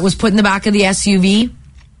 Yeah. That was put in the back of the SUV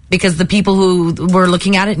because the people who were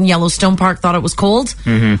looking at it in Yellowstone Park thought it was cold.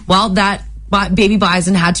 Mm-hmm. Well, that baby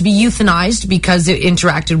bison had to be euthanized because it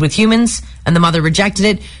interacted with humans and the mother rejected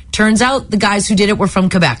it. Turns out the guys who did it were from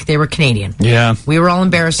Quebec. They were Canadian. Yeah. We were all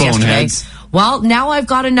embarrassed yesterday. Boneheads. Well, now I've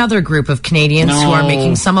got another group of Canadians who are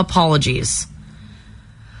making some apologies.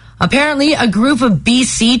 Apparently, a group of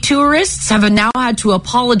BC tourists have now had to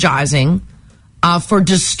apologizing for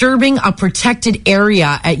disturbing a protected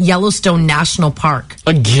area at Yellowstone National Park.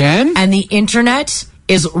 Again? And the internet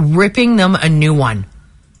is ripping them a new one.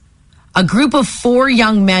 A group of 4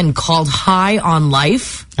 young men called High on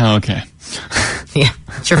Life. Oh, okay. Yeah,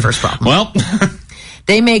 it's your first problem. Well,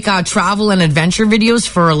 they make travel and adventure videos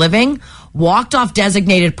for a living, walked off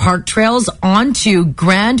designated park trails onto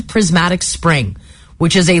Grand Prismatic Spring,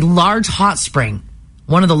 which is a large hot spring,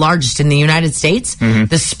 one of the largest in the United States. Mm-hmm.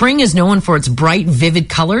 The spring is known for its bright, vivid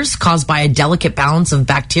colors caused by a delicate balance of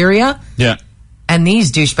bacteria. Yeah. And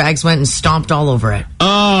these douchebags went and stomped all over it.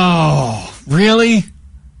 Oh, really?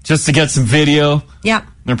 Just to get some video? Yeah.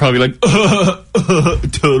 They're probably like,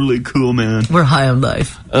 totally cool, man. We're high on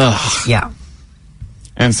life. Ugh. Yeah.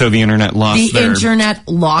 And so the internet lost The internet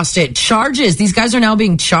lost it. Charges. These guys are now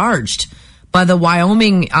being charged by the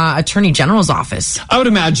Wyoming Attorney General's office. I would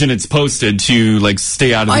imagine it's posted to, like,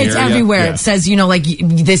 stay out of the area. It's everywhere. Yeah. It says, like,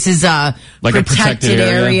 this is a like protected a protected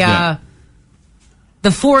area. Yeah.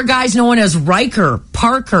 The 4 guys known as Riker,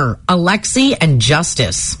 Parker, Alexi, and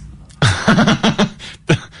Justice.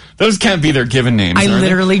 Those can't be their given names. I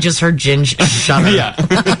literally just heard Ginge shudder. Yeah.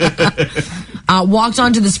 Walked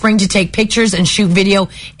onto the spring to take pictures and shoot video,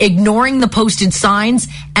 ignoring the posted signs,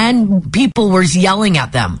 and people were yelling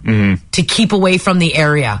at them to keep away from the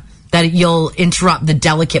area, that you'll interrupt the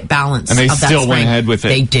delicate balance of that spring. And they still went ahead with it.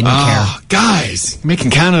 They didn't care. Guys,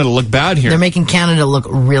 making Canada look bad here. They're making Canada look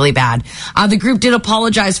really bad. The group did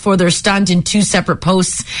apologize for their stunt in 2 separate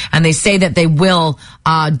posts, and they say that they will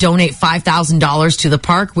donate $5,000 to the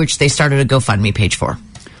park, which they started a GoFundMe page for.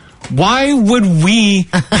 Why would we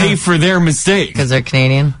pay for their mistake? Because they're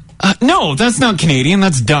Canadian? No, that's not Canadian.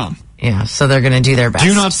 That's dumb. Yeah, so they're going to do their best.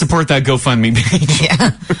 Do not support that GoFundMe page.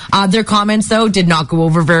 Yeah. Their comments, though, did not go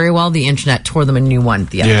over very well. The internet tore them a new one.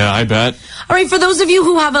 Yeah, I bet. All right, for those of you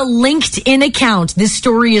who have a LinkedIn account, this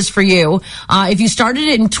story is for you. If you started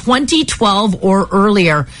it in 2012 or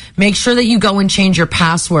earlier, make sure that you go and change your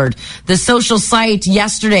password. The social site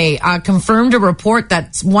yesterday confirmed a report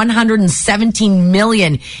that 117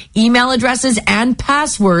 million email addresses and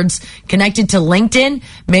passwords connected to LinkedIn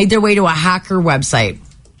made their way to a hacker website.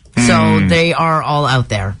 So they are all out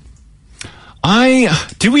there.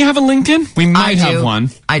 Do we have a LinkedIn? We might have one.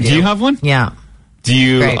 I do. Do you have one? Yeah. Do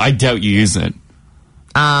you? Great. I doubt you use it.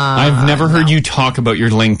 I've never heard you talk about your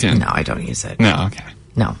LinkedIn. No, I don't use it. No, okay.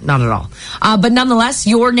 No, not at all. But nonetheless,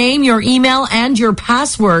 your name, your email, and your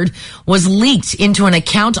password was leaked into an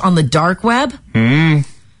account on the dark web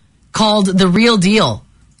called The Real Deal.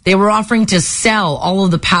 They were offering to sell all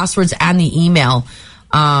of the passwords and the email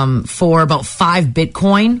for about 5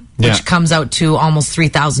 Bitcoin, which comes out to almost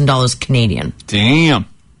 $3,000 Canadian. Damn.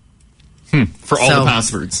 For all the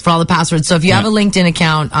passwords. For all the passwords. So if you have a LinkedIn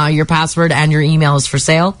account, your password and your email is for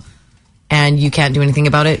sale, and you can't do anything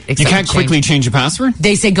about it. You can't quickly change your password?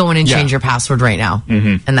 They say go in and change your password right now.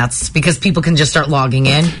 Mm-hmm. And that's because people can just start logging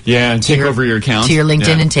in. Yeah, and take over your account. To your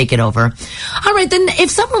LinkedIn and take it over. All right, then if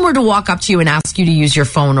someone were to walk up to you and ask you to use your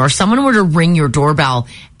phone, or someone were to ring your doorbell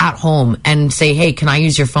at home and say, hey, can I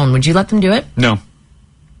use your phone? Would you let them do it? No.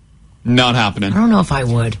 Not happening. I don't know if I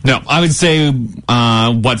would. No, I would say,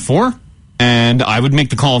 what for? And I would make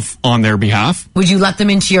the call on their behalf. Would you let them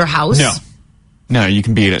into your house? No. No, you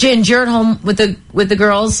can beat it. Ginge, you're at home with the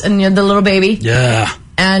girls and the little baby. Yeah.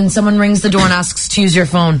 And someone rings the door and asks to use your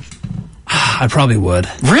phone. I probably would.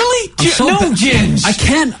 Really? No, Ginge. I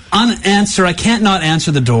can't unanswer. I can't not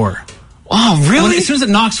answer the door. Oh, really? As soon as it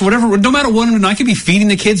knocks, whatever, no matter what, I could be feeding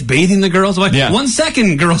the kids, bathing the girls. I'm like, 1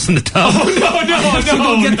 second, girls in the tub. Oh, no.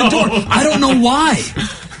 Go get the door. I don't know why.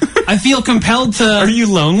 I feel compelled to... Are you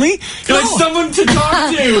lonely? You're like someone to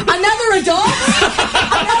talk to. Another adult?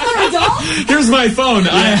 Another adult? Here's my phone.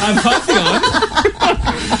 I have coffee on.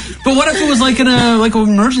 But what if it was like an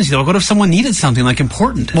emergency? Like, what if someone needed something like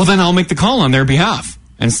important? Well, then I'll make the call on their behalf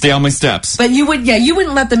and stay on my steps. But you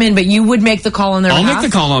wouldn't let them in, but you would make the call on their behalf? I'll make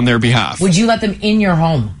the call on their behalf. Would you let them in your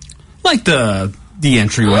home? Like the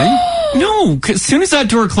entryway? No, because as soon as that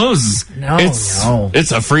door closes,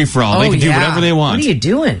 it's a free-for-all. They can do whatever they want. What are you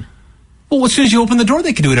doing? Well, as soon as you open the door,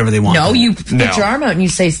 they can do whatever they want. No, you put your arm out and you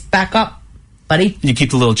say, back up, buddy. You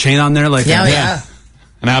keep the little chain on there like that? Yeah.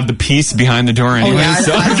 And I have the piece behind the door anyway.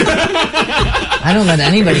 I don't let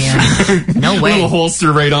anybody in. No way. A little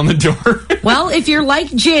holster right on the door. Well, if you're like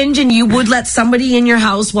Ginge and you would let somebody in your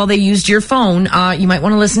house while they used your phone, you might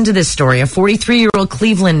want to listen to this story. A 43-year-old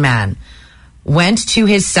Cleveland man went to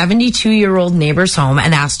his 72-year-old neighbor's home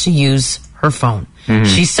and asked to use her phone. Mm-hmm.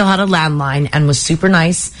 She still had a landline and was super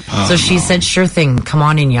nice. So she said, sure thing. Come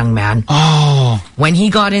on in, young man. Oh. When he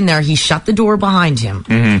got in there, he shut the door behind him.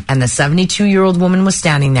 Mm-hmm. And the 72-year-old woman was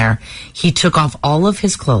standing there. He took off all of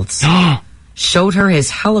his clothes. Showed her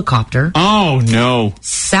his helicopter. Oh, no.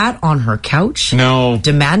 Sat on her couch. No.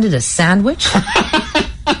 Demanded a sandwich.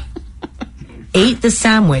 Ate the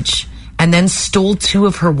sandwich. And then stole 2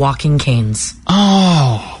 of her walking canes.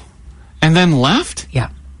 Oh. And then left? Yeah.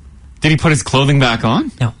 Did he put his clothing back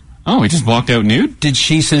on? No. Oh, he just walked out nude? Did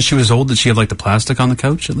she, since she was old, did she have like the plastic on the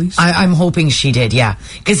couch at least? I'm hoping she did, yeah.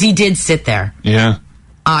 Because he did sit there. Yeah.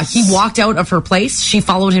 He walked out of her place. She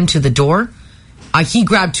followed him to the door. He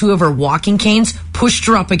grabbed 2 of her walking canes, pushed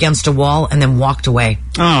her up against a wall, and then walked away.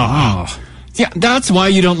 Oh. Yeah, that's why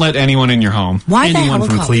you don't let anyone in your home. Why anyone the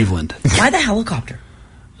helicopter? from Cleveland. Why the helicopter?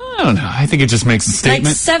 I don't know. I think it just makes a statement.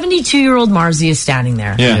 Like 72-year-old Marzi is standing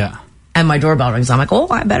there. Yeah. And my doorbell rings. I'm like, oh,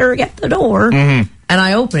 I better get the door. Mm-hmm. And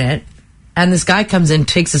I open it, and this guy comes in,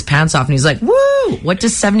 takes his pants off, and he's like, woo! What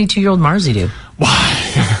does 72-year-old Marzi do? Why?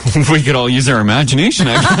 We could all use our imagination,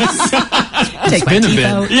 I guess. Take my teeth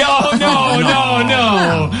out. Yo,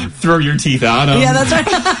 no. Throw your teeth out. Yeah, that's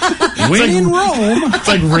right. When in Rome. It's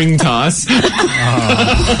like ring toss.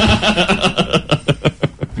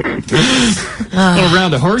 Little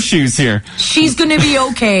round of horseshoes here. She's going to be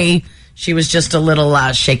okay. She was just a little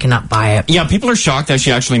shaken up by it. Yeah, people are shocked that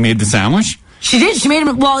she actually made the sandwich. She did. She made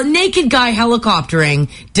him, a naked guy helicoptering,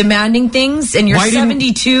 demanding things, and you're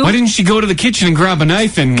 72. Why didn't she go to the kitchen and grab a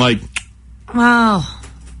knife and, Wow.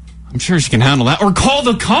 I'm sure she can handle that. Or call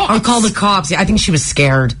the cops. Yeah, I think she was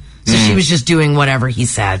scared. So she was just doing whatever he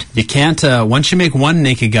said. You can't, once you make one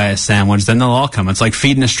naked guy a sandwich, then they'll all come. It's like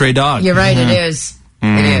feeding a stray dog. You're right, it is.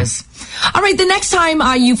 It is. All right, the next time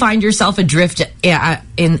you find yourself adrift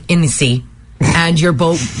in the sea and your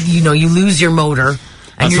boat, you lose your motor.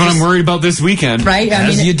 That's what I'm worried about this weekend. Right?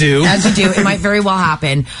 As you do. It might very well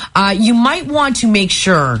happen. You might want to make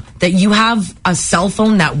sure that you have a cell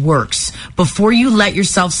phone that works before you let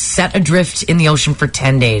yourself set adrift in the ocean for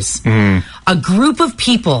 10 days. A group of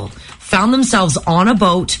people found themselves on a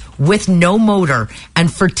boat with no motor,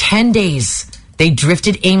 and for 10 days, they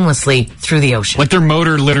drifted aimlessly through the ocean. Like their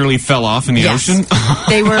motor literally fell off in the ocean?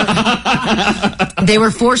 They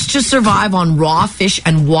were forced to survive on raw fish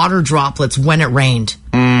and water droplets when it rained.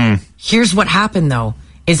 Here's what happened, though,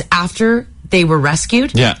 is after they were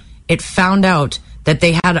rescued, it found out that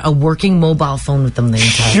they had a working mobile phone with them the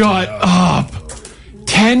entire time. Shut up.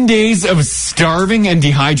 10 days of starving and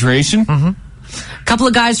dehydration? A couple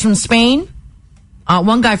of guys from Spain,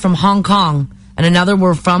 one guy from Hong Kong, and another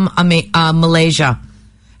were from Malaysia,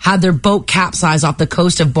 had their boat capsize off the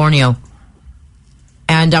coast of Borneo.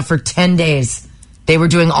 And for 10 days, they were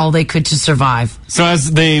doing all they could to survive. So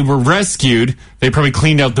as they were rescued, they probably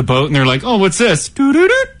cleaned out the boat, and they're like, oh, what's this?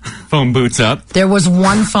 Doo-doo-doo. Phone boots up. There was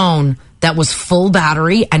one phone that was full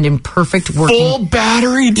battery and in perfect working. Full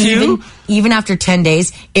battery, too? Even after 10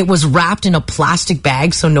 days, it was wrapped in a plastic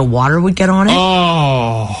bag so no water would get on it.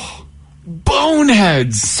 Oh,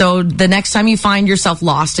 boneheads. So the next time you find yourself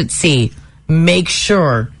lost at sea, make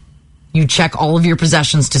sure you check all of your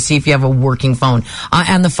possessions to see if you have a working phone.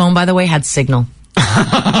 And the phone, by the way, had signal.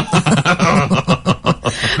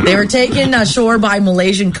 They were taken ashore by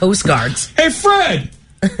Malaysian Coast Guards. Hey, Fred,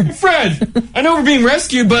 I know we're being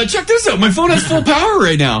rescued, but check this out. My phone has full power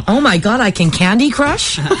right now. Oh, my God, I can Candy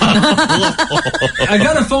Crush? I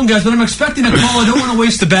got a phone, guys, but I'm expecting a call. I don't want to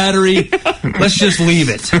waste the battery. Let's just leave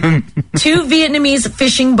it. 2 Vietnamese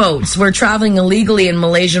fishing boats were traveling illegally in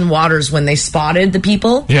Malaysian waters when they spotted the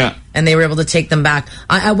people. Yeah. And they were able to take them back.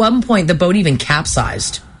 At one point, the boat even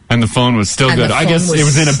capsized. And the phone was still good. I guess it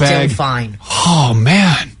was in a bag. Still fine. Oh,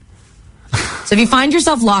 man. So if you find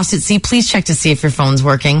yourself lost at sea, please check to see if your phone's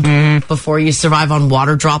working before you survive on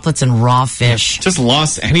water droplets and raw fish. Just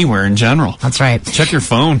lost anywhere in general. That's right. Check your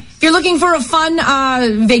phone. If you're looking for a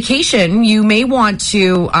fun vacation, you may want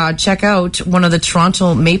to check out one of the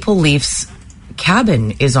Toronto Maple Leafs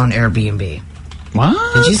cabin is on Airbnb.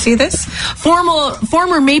 What? Did you see this?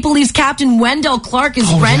 Former Maple Leafs captain Wendell Clark is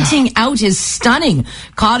renting out his stunning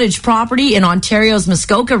cottage property in Ontario's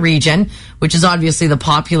Muskoka region, which is obviously the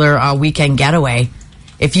popular weekend getaway.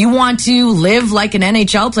 If you want to live like an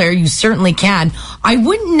NHL player, you certainly can. I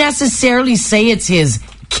wouldn't necessarily say it's his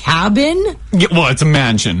cabin. Yeah, well, it's a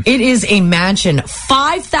mansion. It is a mansion.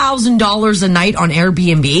 $5,000 a night on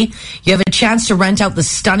Airbnb. You have a chance to rent out the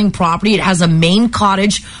stunning property. It has a main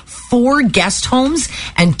cottage, 4 guest homes,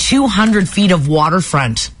 and 200 feet of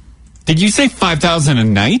waterfront. Did you say $5,000 a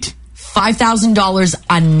night? $5,000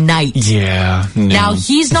 a night. Yeah. No. Now,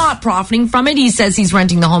 he's not profiting from it. He says he's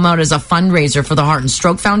renting the home out as a fundraiser for the Heart and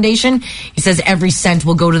Stroke Foundation. He says every cent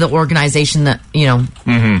will go to the organization that,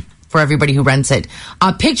 for everybody who rents it.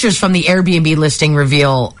 Pictures from the Airbnb listing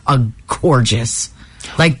reveal a gorgeous.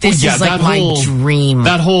 Like, this is like my dream.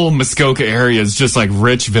 That whole Muskoka area is just like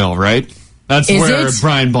Richville, right? That's where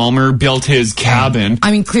Brian Ballmer built his cabin.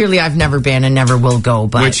 I mean, clearly I've never been and never will go,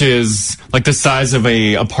 but... Which is like the size of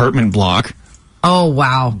a apartment block. Oh,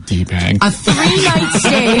 wow. D-bag. A 3-night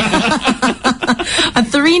stay. A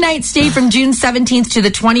 3-night stay from June 17th to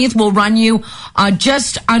the 20th will run you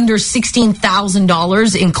just under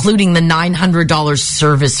 $16,000, including the $900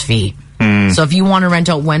 service fee. So if you want to rent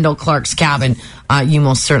out Wendell Clark's cabin, you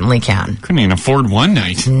most certainly can. Couldn't even afford one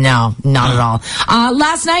night. No, not at all.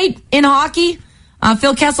 Last night in hockey,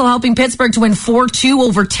 Phil Kessel helping Pittsburgh to win 4-2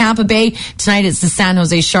 over Tampa Bay. Tonight it's the San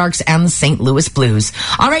Jose Sharks and the St. Louis Blues.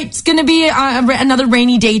 All right, it's going to be another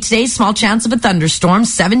rainy day today. Small chance of a thunderstorm,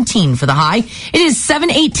 17 for the high. It is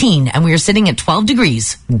 7:18, and we are sitting at 12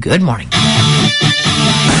 degrees. Good morning.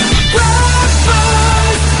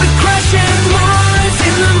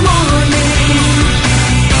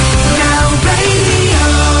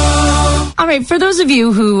 All right, for those of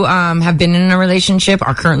you who have been in a relationship,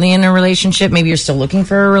 are currently in a relationship, maybe you're still looking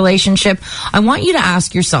for a relationship, I want you to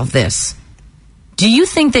ask yourself this. Do you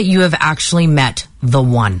think that you have actually met the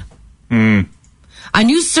one? A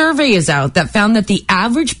new survey is out that found that the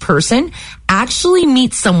average person actually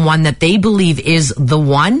meets someone that they believe is the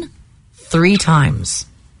one 3 times.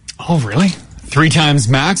 Oh, really? 3 times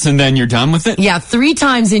max, and then you're done with it? Yeah, 3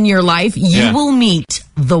 times in your life, you will meet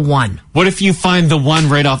the one. What if you find the one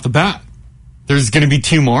right off the bat? There's going to be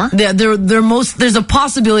 2 more? There's a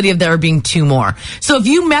possibility of there being 2 more. So if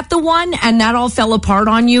you met the one and that all fell apart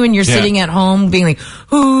on you and you're sitting at home being like,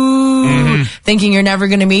 ooh, thinking you're never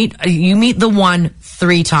going to meet, you meet the one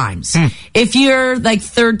 3 times. If you're like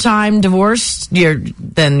 3rd time divorced,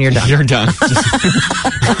 then you're done. You're done.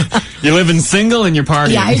 You're living single and you're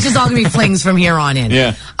partying. Yeah, it's just all going to be flings from here on in.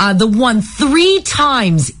 Yeah. The one 3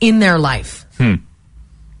 times in their life.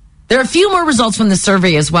 There are a few more results from the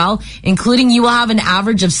survey as well, including you will have an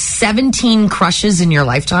average of 17 crushes in your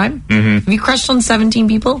lifetime. Have you crushed on 17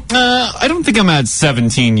 people? I don't think I'm at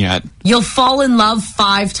 17 yet. You'll fall in love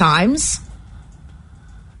 5 times.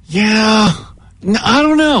 Yeah. I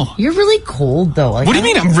don't know. You're really cold, though. Like, what do you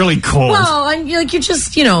mean I'm really cold? Well, you're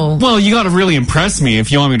just, Well, you got to really impress me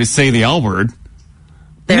if you want me to say the L word.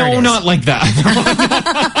 No, not like that.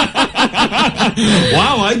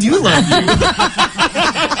 Wow, I do love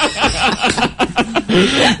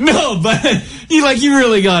you. No, but you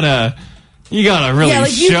really gotta really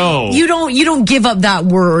show. You don't give up that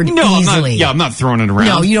word easily. I'm not throwing it around.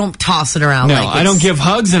 No, you don't toss it around. No, I don't give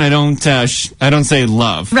hugs and I don't say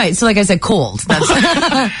love. Right. So, like I said, cold.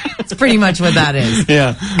 That's pretty much what that is.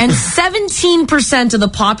 Yeah. And 17% of the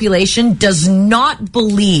population does not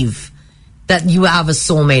believe that you have a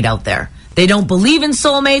soulmate out there. They don't believe in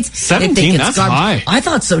soulmates. 17, that's high. I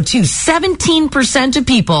thought so too. 17% of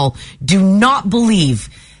people do not believe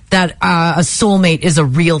that a soulmate is a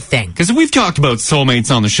real thing. Because we've talked about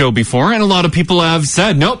soulmates on the show before, and a lot of people have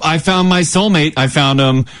said, nope, I found my soulmate. I found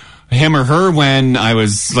him or her when I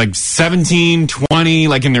was like 17, 20,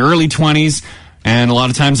 like in the early 20s, and a lot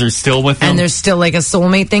of times they're still with them. And there's still like a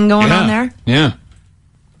soulmate thing going on there? Yeah.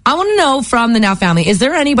 I want to know from the Now family, is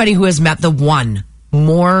there anybody who has met the one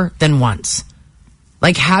more than once?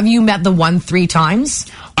 Like, have you met the one 3 times?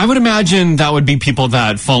 I would imagine that would be people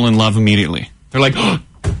that fall in love immediately. They're like, oh,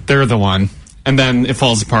 they're the one. And then it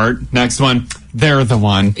falls apart. Next one, they're the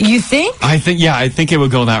one. You think? I think it would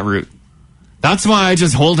go that route. That's why I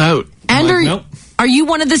just hold out. And nope. Are you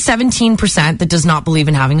one of the 17% that does not believe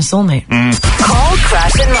in having a soulmate? Call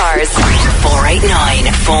Crash and Mars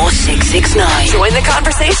 489-4669. Join the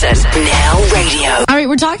conversation. Now radio. All right,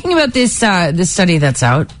 we're talking about this study that's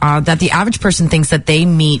out that the average person thinks that they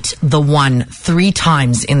meet the one 3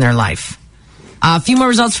 times in their life. A few more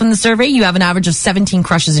results from the survey. You have an average of 17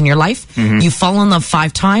 crushes in your life. You fall in love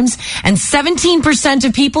 5 times. And 17%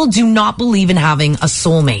 of people do not believe in having a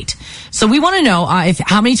soulmate. So we want to know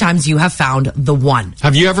how many times you have found the one.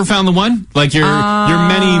 Have you ever found the one? Like your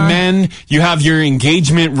many men, you have your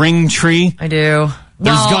engagement ring tree? I do.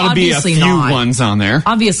 There's got to be a few ones on there.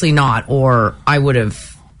 Obviously not, or I would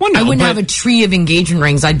have... Well, no, I wouldn't have a tree of engagement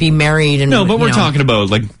rings. I'd be married. And no, but we're talking about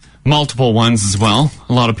like multiple ones as well.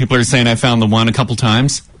 A lot of people are saying I found the one a couple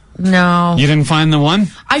times. No. You didn't find the one?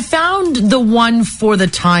 I found the one for the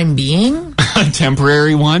time being. A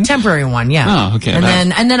temporary one? Temporary one, yeah. Oh, okay.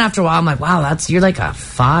 And then after a while, I'm like, wow, you're like a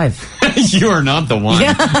 5. You are not the one.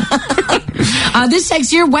 Yeah. This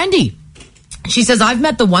text here, Wendy. She says, I've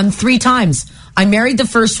met the one 3 times. I married the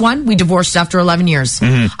first one. We divorced after 11 years.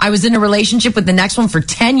 I was in a relationship with the next one for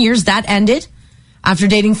 10 years. That ended. After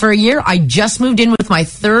dating for a year, I just moved in with my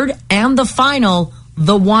third and the final,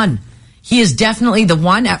 the one. He is definitely the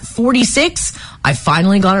one. At 46, I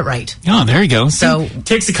finally got it right. Oh, there you go. So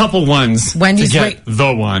takes a couple ones to get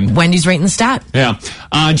the one. Wendy's right in the stat. Yeah.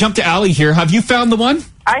 Jump to Allie here. Have you found the one?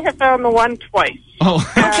 I have found the one twice. Oh,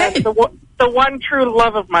 okay. The one true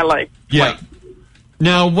love of my life. Yeah. Twice.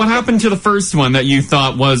 Now, what happened to the first one that you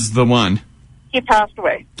thought was the one? He passed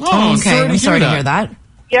away. Oh, okay. I'm sorry to hear that.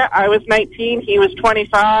 Yeah, I was 19. He was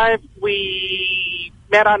 25. We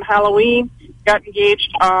met on Halloween, got engaged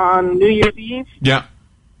on New Year's Eve. Yeah.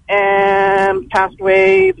 And passed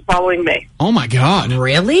away the following May. Oh, my God.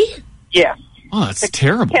 Really? Yes. Oh, that's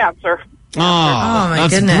terrible. Cancer. Oh, my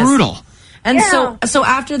that's goodness. brutal. And so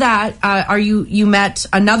after that, you met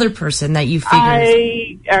another person that you figured...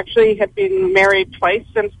 I actually had been married twice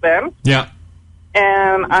since then. Yeah.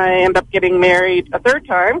 And I ended up getting married a third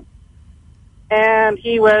time. And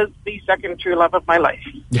he was the second true love of my life.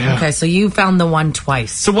 Yeah. Okay, so you found the one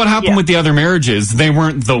twice. So what happened with the other marriages? They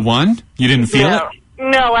weren't the one? You didn't feel it?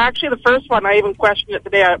 No, actually, the first one, I even questioned it the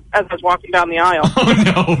day as I was walking down the aisle. Oh,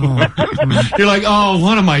 no. You're like, oh,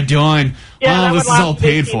 what am I doing? Yeah, this is all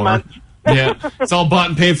paid for. Months. Yeah, it's all bought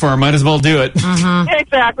and paid for. Might as well do it.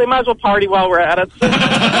 Exactly. Might as well party while we're at it.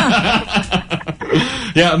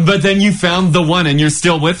 Yeah, but then you found the one, and you're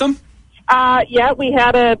still with them? Yeah, we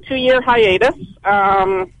had a 2-year hiatus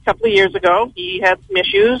a couple of years ago. He had some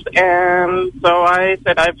issues, and so I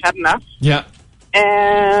said, I've had enough. Yeah.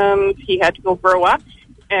 And he had to go grow up,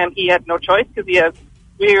 and he had no choice because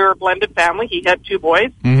we were a blended family. He had 2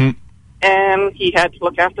 boys, and he had to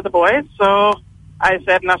look after the boys. So I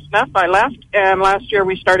said, enough's enough. I left, and last year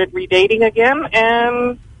we started redating again,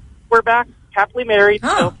 and we're back happily married.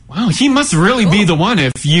 Oh. So. Wow, he must really be the one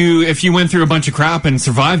if you went through a bunch of crap and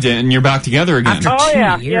survived it and you're back together again. After 2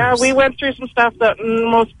 years. Yeah, we went through some stuff that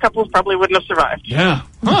most couples probably wouldn't have survived. Yeah.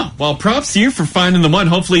 Huh. Well, props to you for finding the one.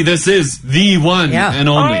 Hopefully this is the one and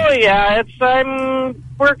only. Oh, yeah.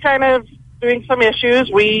 We're kind of doing some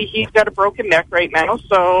issues. He's got a broken neck right now,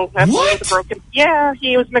 so that's Yeah,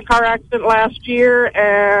 he was in a car accident last year,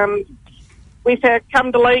 and we've had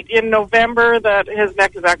come to light in November that his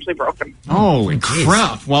neck is actually broken. Holy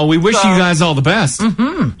crap. Well, we wish you guys all the best. Yep.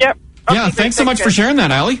 Okay, yeah, thanks so much for sharing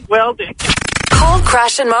that, Allie. Will do. Call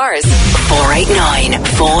Crash and Mars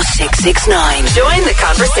 489-4669. Join the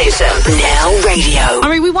conversation. Now radio. All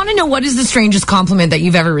right, we want to know, what is the strangest compliment that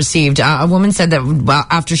you've ever received? A woman said that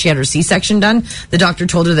after she had her C-section done, the doctor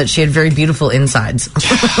told her that she had very beautiful insides.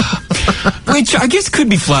 Which I guess could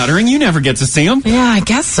be flattering. You never get to see them. Yeah, I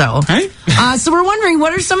guess so. Right? So we're wondering,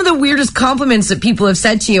 what are some of the weirdest compliments that people have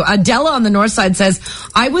said to you? Adela on the north side says,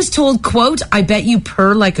 I was told, quote, I bet you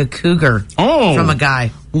purr like a cougar. Oh. From a guy.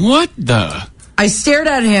 What the... I stared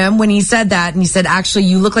at him when he said that, and he said, actually,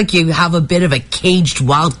 you look like you have a bit of a caged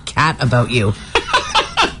wild cat about you.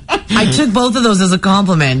 I took both of those as a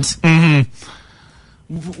compliment.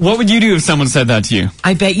 What would you do if someone said that to you?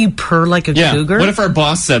 I bet you purr like a cougar. What if our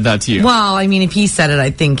boss said that to you? Well, I mean, if he said it, I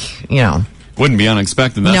think, Wouldn't be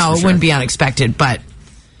unexpected, that's No, for it sure. wouldn't be unexpected, but...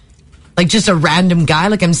 Like just a random guy,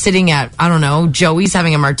 like I'm sitting at, I don't know, Joey's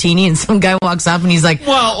having a martini and some guy walks up and he's like,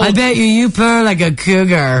 well, I bet you purr like a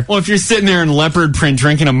cougar. Well, if you're sitting there in leopard print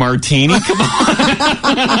drinking a martini, come on.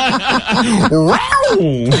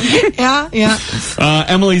 Wow. Yeah.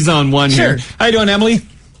 Emily's on one here. How you doing, Emily?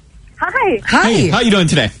 Hi. Hey, how you doing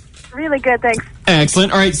today? Really good, thanks.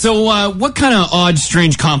 Excellent. All right, so what kind of odd,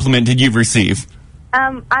 strange compliment did you receive?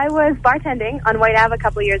 I was bartending on White Ave a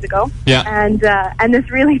couple of years ago. Yeah. And this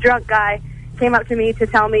really drunk guy came up to me to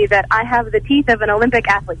tell me that I have the teeth of an Olympic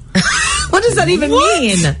athlete. What does that even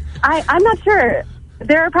mean? I'm not sure.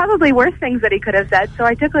 There are probably worse things that he could have said, so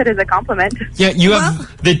I took it as a compliment. Yeah, you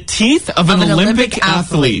have the teeth of an Olympic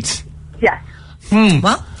athlete. Yes.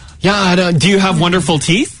 Well, Yeah, do you have wonderful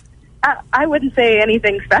teeth? I wouldn't say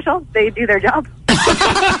anything special. They do their job. yeah.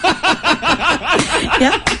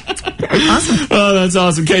 Awesome. Oh, that's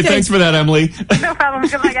awesome. Okay, thanks for that, Emily. No problem.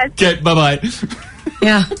 Goodbye, guys. Okay, bye-bye.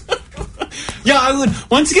 Yeah. Yeah, I would.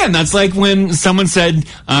 Once again, that's like when someone said,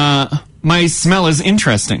 my smell is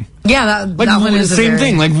interesting. Yeah, Like, that one is the same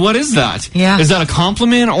thing. Like, what is that? Yeah. Is that a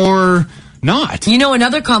compliment or not? You know,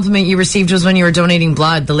 another compliment you received was when you were donating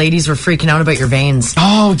blood. The ladies were freaking out about your veins.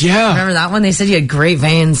 Oh, yeah. Remember that one? They said you had great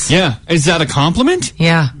veins. Yeah. Is that a compliment?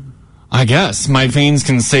 Yeah. I guess. My veins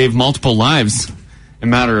can save multiple lives in a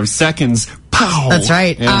matter of seconds. Pow! That's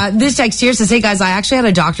right. Yeah. This text here says, hey guys, I actually had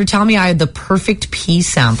a doctor tell me I had the perfect pee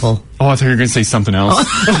sample. Oh, I thought you were going to say something else.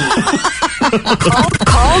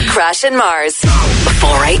 Call Crash and Mars.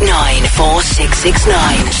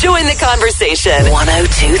 489-4669. Join the conversation.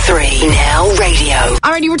 1023 Now Radio.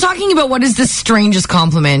 All right, you were talking about what is the strangest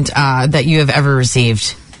compliment that you have ever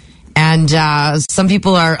received. And some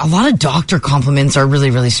people a lot of doctor compliments are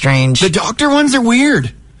really, really strange. The doctor ones are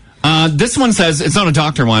weird. This one says, it's not a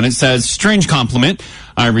doctor one, it says, strange compliment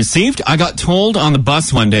I received. I got told on the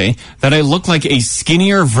bus one day that I look like a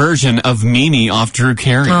skinnier version of Mimi off Drew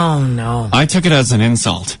Carey. Oh, no. I took it as an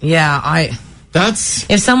insult. Yeah, That's...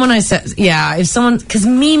 because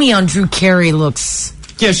Mimi on Drew Carey looks...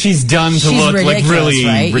 Yeah, she's done to look like really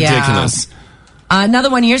right? ridiculous. Yeah. Another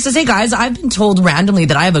one here says, hey guys, I've been told randomly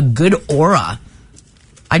that I have a good aura.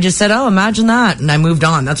 I just said, oh, imagine that. And I moved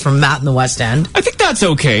on. That's from Matt in the West End. I think that's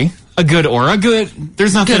okay. A good aura.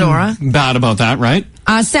 There's nothing Good aura. bad about that, right?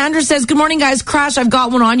 Sandra says, good morning, guys. Crash, I've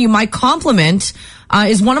got one on you. My compliment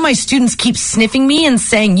is one of my students keeps sniffing me and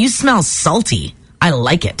saying, you smell salty. I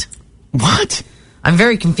like it. What? I'm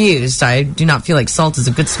very confused. I do not feel like salt is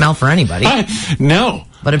a good smell for anybody. No.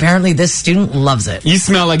 But apparently this student loves it. You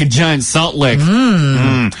smell like a giant salt lick.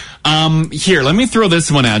 Here, let me throw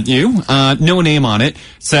this one at you. No name on it.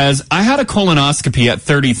 Says, I had a colonoscopy at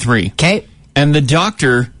 33. Okay. And the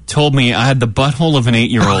doctor told me I had the butthole of an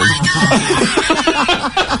 8-year-old.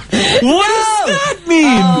 What does that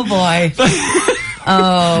mean? Oh, boy.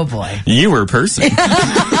 Oh, boy. You were a person.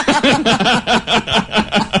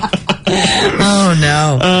 Oh,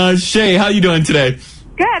 no. Shay, how you doing today?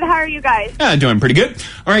 Good. How are you guys? Yeah, doing pretty good.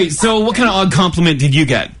 All right, so what kind of odd compliment did you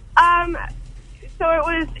get? So it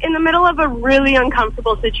was in the middle of a really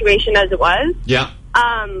uncomfortable situation as it was. Yeah.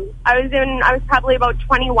 I was probably about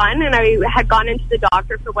 21, and I had gone into the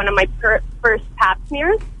doctor for one of my first pap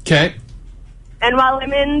smears. Okay. And while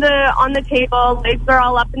I'm on the table, legs are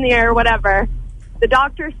all up in the air, whatever, the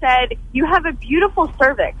doctor said, you have a beautiful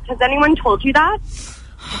cervix. Has anyone told you that?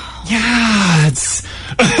 Yeah, it's...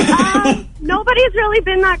 Nobody's really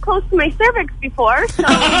been that close to my cervix before, so...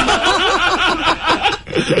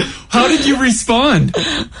 How did you respond?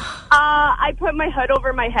 I put my hood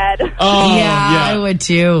over my head. Oh, yeah, I would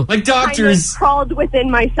too. Like doctors... I crawled within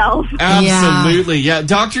myself. Absolutely, yeah.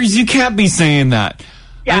 Doctors, you can't be saying that.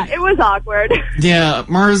 Yeah, it was awkward. Yeah,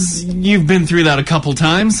 Mars, you've been through that a couple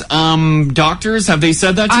times. Doctors, have they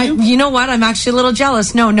said that to you? You know what? I'm actually a little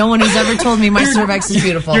jealous. No one has ever told me my cervix is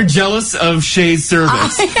beautiful. You're jealous of Shay's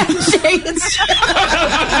cervix. I am Shay's.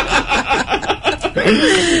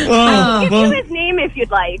 I'll give you his name if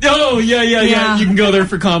you'd like. Oh, yeah. You can go there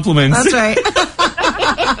for compliments. That's right.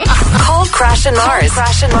 Call Crash and Mars.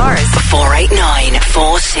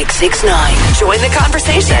 489-4669. Join the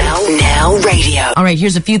conversation. Now Radio. All right,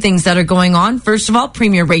 here's a few things that are going on. First of all,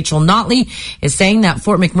 Premier Rachel Notley is saying that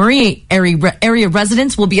Fort McMurray area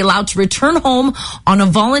residents will be allowed to return home on a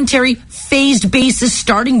voluntary phased basis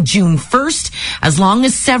starting June 1st, as long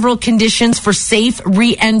as several conditions for safe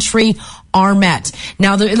re-entry are met.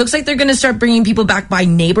 Now, it looks like they're going to start bringing people back by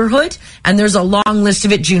neighborhood, and there's a long list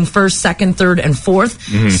of it, June 1st, 2nd, 3rd, and 4th.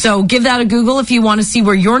 Mm-hmm. So give that a Google if you want to see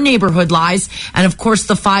where your neighborhood lies. And, of course,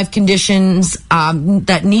 the 5 conditions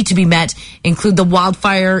that need to be met include the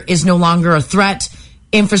wildfire is no longer a threat,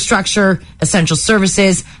 infrastructure, essential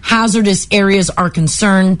services, hazardous areas are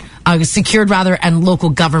secured, and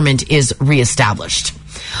local government is reestablished.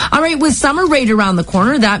 All right, with summer right around the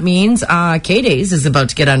corner, that means K-Days is about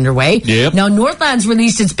to get underway. Yep. Now, Northland's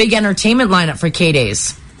released its big entertainment lineup for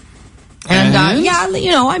K-Days. And,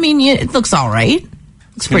 it looks all right.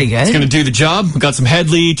 It's pretty good. It's going to do the job. We've got some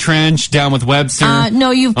Headley, Trench, down with Webster.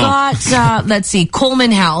 No, you've got, let's see,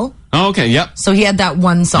 Coleman Hell. Oh, okay, yep. So he had that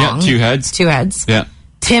one song. Yeah, Two Heads. Yeah.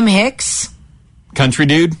 Tim Hicks. Country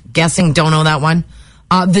dude. Guessing, don't know that one.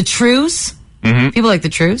 The Trues. People like the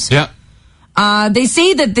Trues. Yeah. They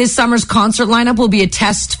say that this summer's concert lineup will be a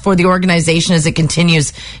test for the organization as it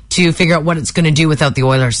continues to figure out what it's going to do without the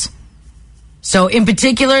Oilers. So, in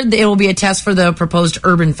particular, it will be a test for the proposed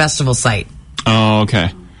urban festival site. Oh,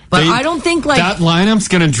 okay. But I don't think that lineup's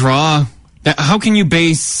going to draw. How can you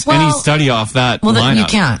base any study off that lineup? Well, you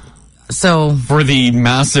can't. So for the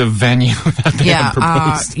massive venue that they have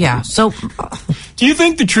proposed. So do you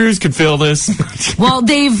think the Trues could fill this? Well,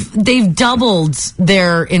 they've doubled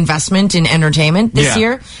their investment in entertainment this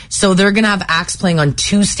year. So they're going to have acts playing on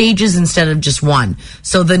 2 stages instead of just 1.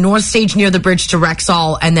 So the north stage near the bridge to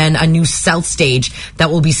Rexall, and then a new south stage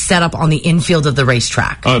that will be set up on the infield of the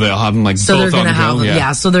racetrack. Oh, they'll have them both on the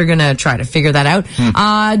go? So they're going to try to figure that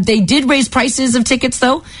out. They did raise prices of tickets,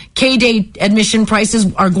 though. K-Day admission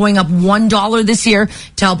prices are going up $1 this year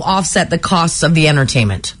to help offset the costs of the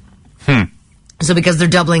entertainment. So because they're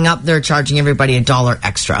doubling up, they're charging everybody $1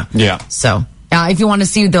 extra. Yeah. So if you want to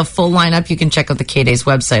see the full lineup, you can check out the K-Day's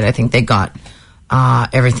website. I think they got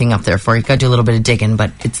everything up there for you. Got to do a little bit of digging,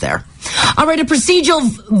 but it's there. All right, a procedural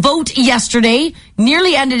vote yesterday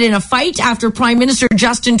nearly ended in a fight after Prime Minister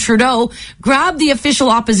Justin Trudeau grabbed the official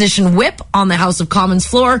opposition whip on the House of Commons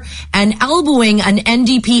floor and elbowing an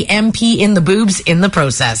NDP MP in the boobs in the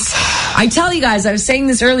process. I tell you guys, I was saying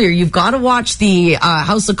this earlier, you've got to watch the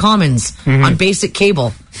House of Commons on basic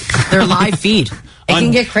cable. Their live feed. It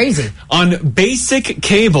can get crazy. On basic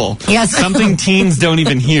cable. Yes. Something teens don't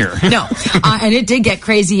even hear. No. And it did get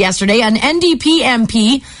crazy yesterday. An NDP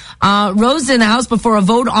MP rose in the House before a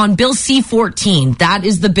vote on Bill C-14. That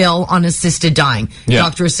is the bill on assisted dying,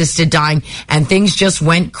 doctor-assisted dying, and things just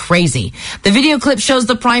went crazy. The video clip shows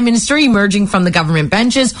the Prime Minister emerging from the government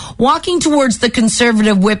benches, walking towards the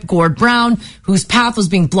Conservative whip Gord Brown, whose path was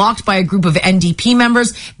being blocked by a group of NDP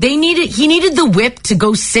members. He needed the whip to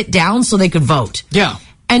go sit down so they could vote. Yeah.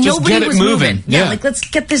 And just nobody was moving. Yeah, let's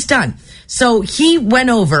get this done. So he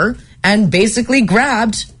went over and basically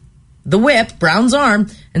grabbed the whip, Brown's arm,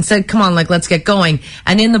 and said, come on, let's get going.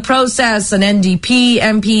 And in the process, an NDP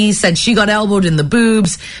MP said she got elbowed in the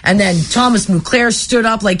boobs. And then Thomas Mouclair stood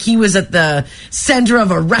up like he was at the center of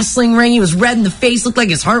a wrestling ring. He was red in the face, looked like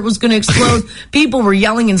his heart was going to explode. People were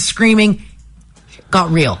yelling and screaming. Got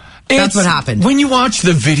real. That's what happened. When you watch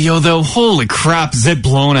the video, though, holy crap, is it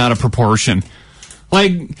blown out of proportion.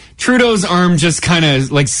 Trudeau's arm just kind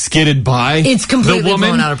of skidded by. It's completely the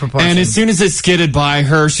woman, blown out of proportion. And as soon as it skidded by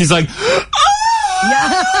her, she's like,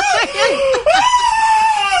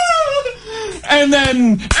 and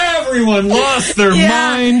then everyone lost their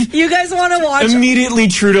mind. You guys want to watch? Immediately,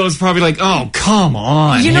 Trudeau's probably like, oh, come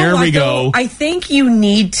on. Here we go. I think you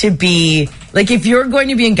need to be, if you're going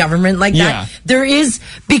to be in government that, there is,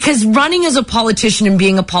 because running as a politician and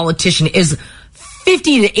being a politician is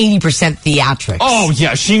 50 to 80% theatrics. Oh,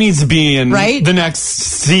 yeah. She needs to be in the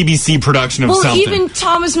next CBC production of something. Even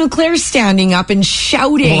Thomas Mouclair standing up and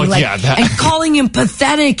shouting and calling him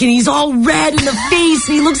pathetic, and he's all red in the face,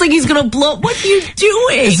 and he looks like he's going to blow. What are you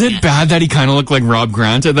doing? Is it bad that he kind of looked like Rob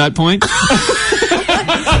Grant at that point?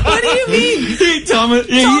 What do you mean? Thomas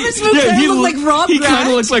Mouclair looked like Rob Grant? He kind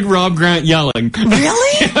of looks like Rob Grant yelling.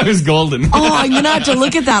 Really? It was golden. Oh, I'm going to have to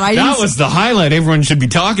look at that. That was the highlight everyone should be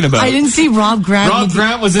talking about. I didn't see Rob Grant. Rob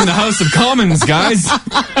Grant was in the House of Commons, guys.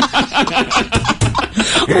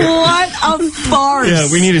 What a farce.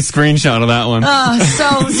 Yeah, we need a screenshot of that one.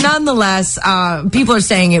 So, nonetheless, people are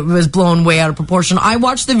saying it was blown way out of proportion. I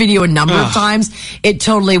watched the video a number of times. It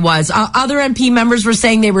totally was. Other MP members were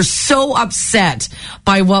saying they were so upset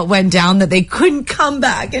by what went down that they couldn't come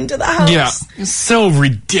back into the House. Yeah, so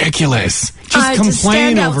ridiculous. Just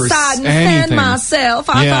complain over anything. And fan myself.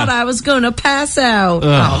 I thought I was going to pass out.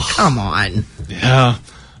 Oh, come on. Yeah.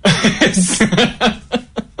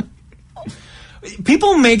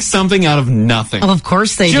 People make something out of nothing. Of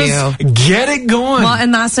course they do. Get it going. Well,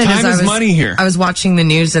 and that's it. Time is money here. I was watching the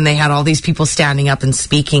news, and they had all these people standing up and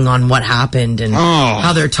speaking on what happened and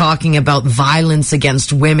how they're talking about violence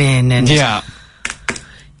against women. And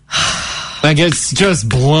it's just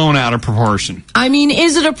blown out of proportion. I mean,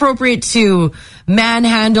 is it appropriate to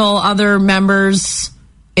manhandle other members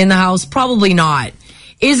in the House? Probably not.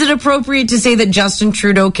 Is it appropriate to say that Justin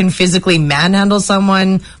Trudeau can physically manhandle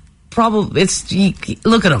someone? Probably.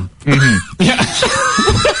 Look at him. Mm-hmm. Yeah.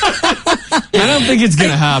 I don't think it's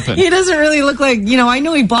going to happen. He doesn't really look like, I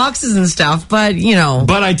know he boxes and stuff, but,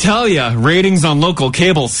 But I tell you, ratings on local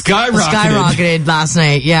cable skyrocketed last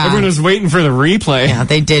night, yeah. Everyone was waiting for the replay. Yeah,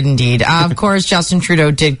 they did indeed. Of course, Justin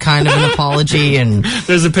Trudeau did kind of an apology. And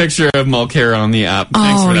there's a picture of Mulcair on the app.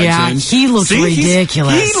 Thanks for that, Ginge. He looks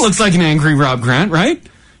ridiculous. He looks like an angry Rob Grant, right?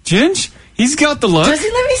 Ginge? He's got the look. Does he?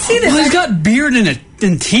 Let me see this. Well, he's got beard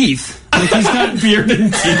and teeth. Like he's got beard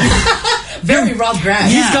and teeth. Very Rob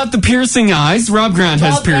Grant. He's got the piercing eyes. Rob Grant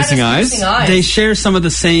has piercing eyes. They share some of the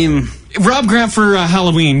same. Rob Grant for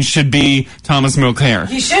Halloween should be Thomas Mulcair.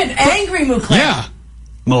 He should. Angry Mulcair. Yeah.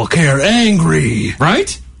 Mulcair angry.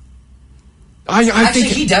 Right? I Actually,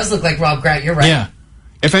 think he does look like Rob Grant. You're right. Yeah.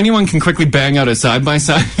 If anyone can quickly bang out a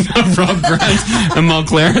side-by-side of Rob Grant and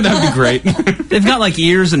Mulcair, that'd be great. They've got like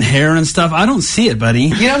ears and hair and stuff. I don't see it, buddy.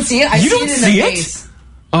 You don't see it? I You see don't it in see the it? face.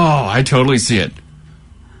 Oh, I totally see it.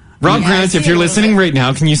 Rob Yeah, I Grant, see if it you're a little listening bit. right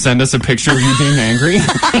now, can you send us a picture of you being angry?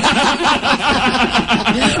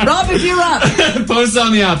 Rob, if you're up. Post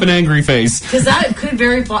on the app an angry face. Because that could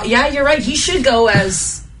very... Yeah, you're right. He should go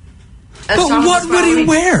as But Thomas what would he Halloween.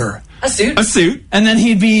 wear? A suit. A suit. And then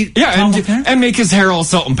he'd be And make his hair all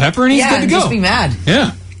salt and pepper, and he's Yeah, good to and go. just be mad.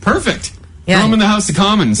 Yeah, perfect. Yeah. Throw him in the House of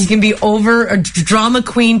Commons. He can be over a drama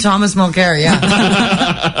queen Thomas Mulcair, yeah.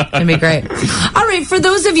 That'd be great. All right, for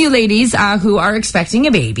those of you ladies who are expecting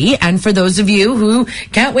a baby, and for those of you who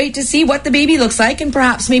can't wait to see what the baby looks like, and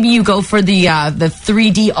perhaps maybe you go for the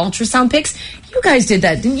 3D ultrasound pics, you guys did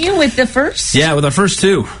that, didn't you, with the first? Yeah, with our first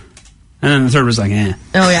two. And then the third was like, eh.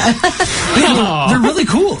 Oh, yeah. They're really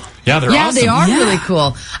cool. Yeah, they're Yeah, awesome. they are really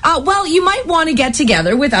cool. Well, you might want to get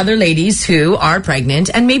together with other ladies who are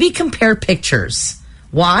pregnant and maybe compare pictures.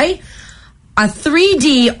 Why? A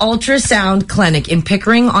 3D ultrasound clinic in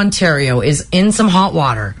Pickering, Ontario is in some hot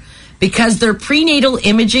water because their prenatal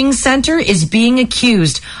imaging center is being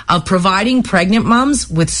accused of providing pregnant moms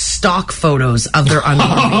with stock photos of their unborn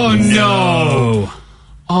Oh, babies. no.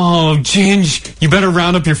 Oh, Ginge, you better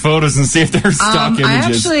round up your photos and see if they're stock I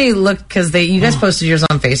images. actually looked because you guys posted yours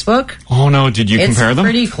on Facebook. Oh, no, did you compare them?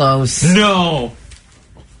 It's pretty close. No.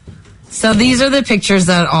 So these are the pictures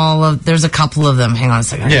that there's a couple of them. Hang on a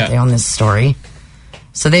second. Yeah. Are they on this story?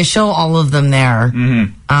 So they show all of them there.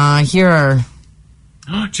 Mm-hmm. Here are...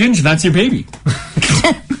 Ginge, that's your baby.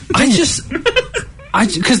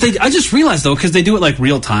 I just realized though, because they do it like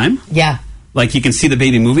real time. Yeah. Like you can see the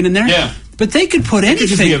baby moving in there. Yeah. But they could put anything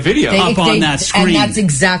just be a video. up on that screen. And that's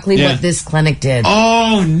exactly Yeah. what this clinic did.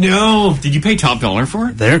 Oh, no. Did you pay top dollar for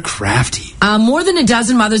it? They're crafty. More than a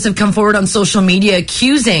dozen mothers have come forward on social media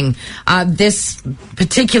accusing this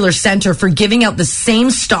particular center for giving out the same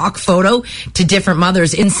stock photo to different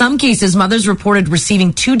mothers. In some cases, mothers reported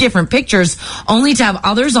receiving 2 different pictures, only to have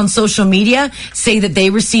others on social media say that they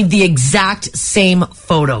received the exact same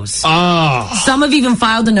photos. Oh. Some have even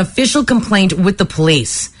filed an official complaint with the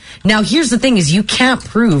police. Now, here's the thing is you can't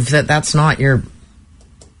prove that that's not your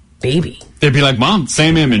baby. They'd be like, Mom,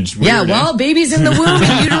 same image. Weird, Yeah, well, babies in the womb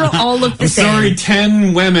and utero all look the I'm same. sorry,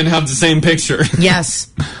 10 women have the same picture.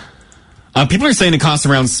 Yes. People are saying it costs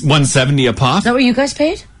around $170 a pop. Is that what you guys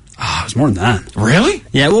paid? Oh, it was more than that. Really?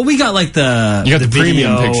 Yeah, well, we got like You got the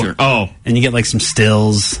premium video, picture. Oh. And you get like some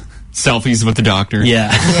stills. Selfies with the doctor. Yeah.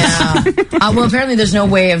 Yeah. Well, apparently there's no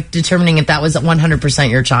way of determining if that was 100%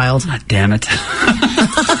 your child. God damn it.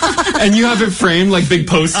 And you have it framed like big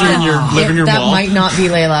poster in your living room That wall. might not be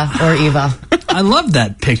Layla or Eva. I love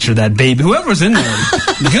that picture, that baby. Whoever's in there,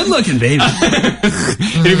 good looking baby.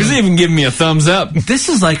 It was even giving me a thumbs up. This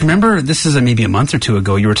is like, remember, this is maybe a month or two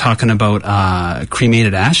ago, you were talking about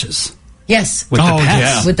cremated ashes Yes. with the pets.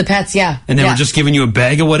 yeah. With the pets, yeah. And they Yeah. were just giving you a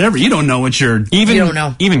bag of whatever. You don't know what you're... Even, You don't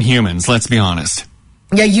know. Even humans, let's be honest.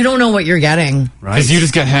 Yeah, you don't know what you're getting. Right? Because you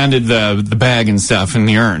just get handed the bag and stuff in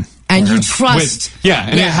the urn. And you trust. It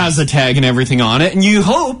has a tag and everything on it, and you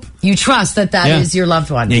hope. You trust that Yeah. is your loved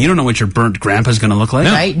one. Yeah, you don't know what your burnt grandpa's going to look like.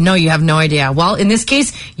 No. Right? No, you have no idea. Well, in this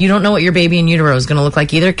case, you don't know what your baby in utero is going to look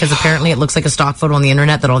like either, because apparently it looks like a stock photo on the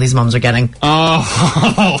internet that all these moms are getting.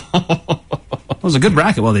 Oh. It was a good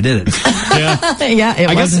bracket while they did it. Yeah. Yeah, it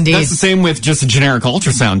I was guess indeed. that's the same with just a generic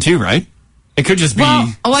ultrasound, too, right? It could just be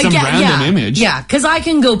some random image. Yeah, because I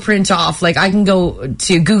can go print off, like I can go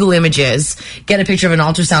to Google Images, get a picture of an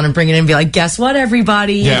ultrasound and bring it in and be like, guess what,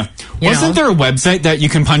 everybody? Yeah. You Wasn't know? there a website that you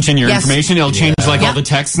can punch in your Yes. information? It'll change like Yeah. all the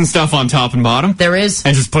text and stuff on top and bottom? There is.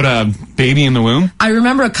 And just put a baby in the womb? I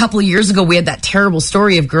remember a couple of years ago we had that terrible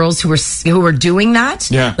story of girls who were doing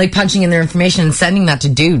that. Yeah. Like punching in their information and sending that to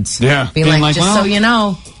dudes. Yeah. Being like, just well, so you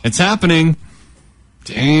know. It's happening.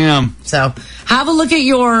 Damn. So have a look at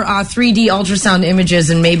your 3D ultrasound images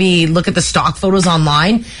and maybe look at the stock photos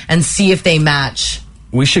online and see if they match.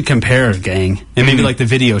 We should compare, gang. And maybe like the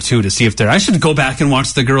video, too, to see if they're... I should go back and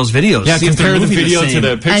watch the girls' videos. Yeah, see if compare they're the moving video to same.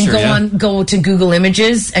 the picture. And go to Google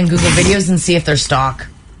Images and Google Videos and see if they're stock.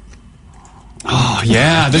 Oh,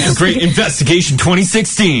 yeah. This is great. Investigation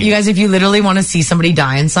 2016. You guys, if you literally want to see somebody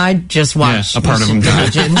die inside, just watch. Yeah, a part of them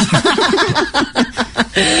died.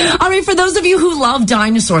 All right, for those of you who love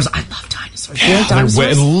dinosaurs, I love dinosaurs. Do you like I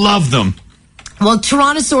dinosaurs? love them. Well,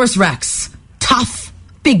 Tyrannosaurus Rex, tough,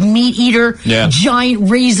 big meat eater, giant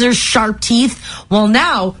razor sharp teeth. Well,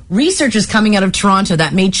 now research is coming out of Toronto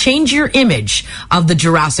that may change your image of the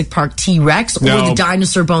Jurassic Park T-Rex or the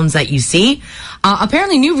dinosaur bones that you see.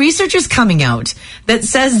 Apparently, new research is coming out that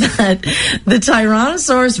says that the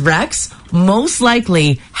Tyrannosaurus Rex most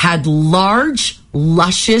likely had large,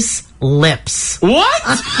 luscious lips. What?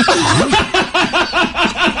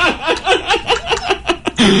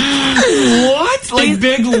 What? Like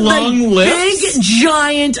big, long lips? Big,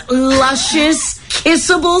 giant, luscious,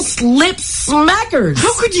 kissable lip smackers.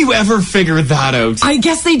 How could you ever figure that out? I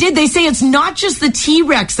guess they did. They say it's not just the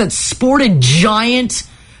T-Rex that sported giant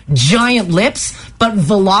lips, but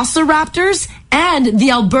velociraptors and the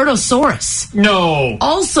Albertosaurus. No.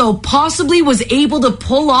 Also, possibly was able to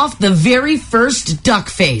pull off the very first duck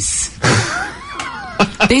face.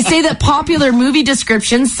 They say that popular movie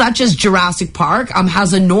descriptions, such as Jurassic Park,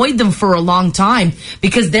 has annoyed them for a long time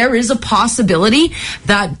because there is a possibility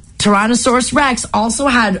that Tyrannosaurus Rex also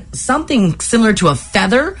had something similar to a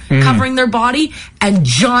feather covering their body and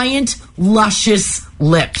giant, luscious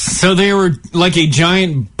lips. So they were like a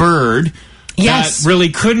giant bird that really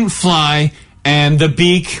couldn't fly, and the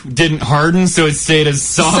beak didn't harden, so it stayed as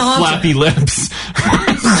soft, flappy lips.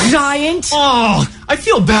 Giant. Oh, I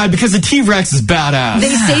feel bad because the T-Rex is badass. They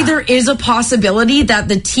say there is a possibility that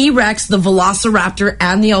the T-Rex, the Velociraptor,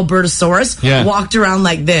 and the Albertosaurus walked around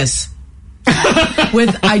like this.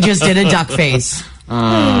 With, I just did a duck face.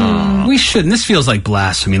 We shouldn't. This feels like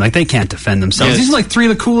blasphemy. Like, they can't defend themselves. These are like three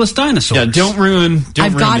of the coolest dinosaurs. Yeah, don't ruin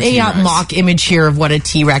I've got a mock image here of what a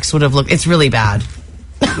T-Rex would have looked. It's really bad.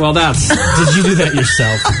 Well, did you do that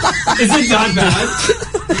yourself? Is it that bad?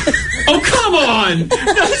 Oh, come on!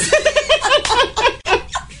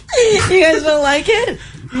 You guys don't like it?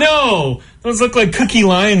 No! Those look like Cookie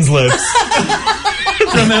Lion's lips.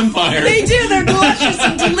 From Empire. They do. They're luscious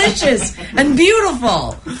and delicious and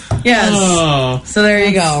beautiful. Yes. Oh. So there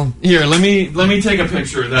you go. Here, let me take a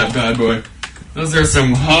picture of that bad boy. Those are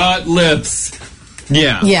some hot lips.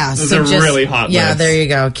 Yeah. Yeah. Those are really hot lips. Yeah, there you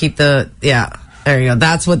go. Keep the... Yeah. There you go.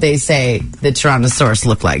 That's what they say the Tyrannosaurus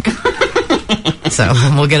look like. So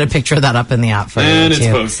we'll get a picture of that up in the app for you. And it's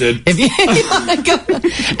posted. If you want to go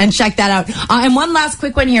and check that out. And one last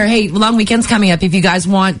quick one here. Hey, long weekend's coming up. If you guys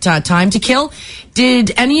want time to kill,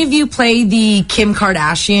 did any of you play the Kim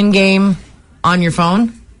Kardashian game on your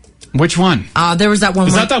phone? Which one? There was that one.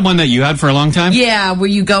 Is that one that you had for a long time? Yeah, where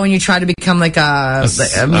you go and you try to become like a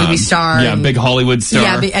movie star. Yeah, big Hollywood star.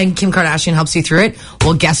 Yeah, and Kim Kardashian helps you through it.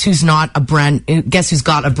 Well, guess who's got a brand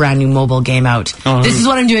new mobile game out? This is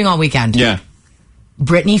what I'm doing all weekend. Yeah.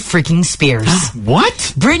 Britney freaking Spears. What?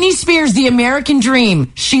 Britney Spears, the American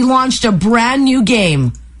Dream. She launched a brand new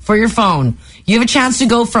game for your phone. You have a chance to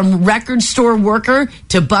go from record store worker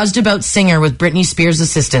to buzzed about singer with Britney Spears'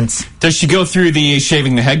 assistance. Does she go through the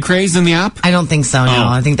shaving the head craze in the app? I don't think so, no.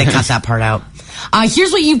 I think they cut that part out.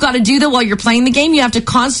 Here's what you've got to do, though, while you're playing the game. You have to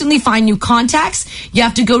constantly find new contacts. You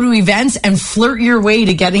have to go to events and flirt your way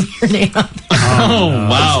to getting your name out there. Oh,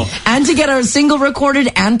 wow. And to get a single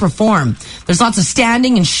recorded and perform. There's lots of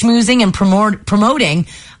standing and schmoozing and promoting.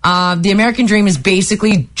 The American Dream is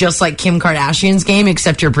basically just like Kim Kardashian's game,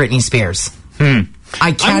 except you're Britney Spears.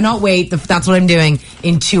 I cannot wait. That's what I'm doing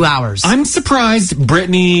in 2 hours. I'm surprised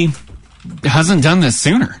Britney hasn't done this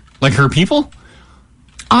sooner. Like her people?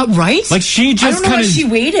 Right? Like she just kind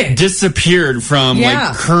of disappeared from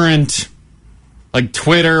like current, like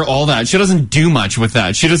Twitter, all that. She doesn't do much with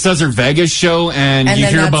that. She just does her Vegas show, and you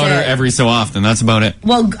hear about her every so often. That's about it.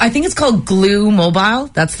 Well, I think it's called Glue Mobile.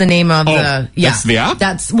 That's the name of that's the app?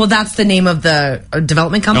 That's the name of the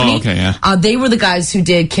development company. Oh, okay, yeah. They were the guys who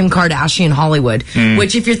did Kim Kardashian Hollywood,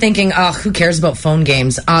 which if you're thinking, who cares about phone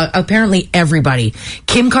games? Apparently everybody.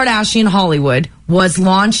 Kim Kardashian Hollywood was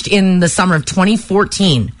launched in the summer of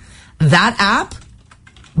 2014. That app,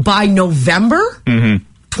 by November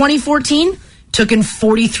 2014, took in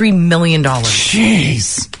 $43 million.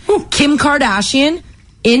 Jeez. Kim Kardashian,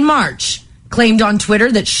 in March, claimed on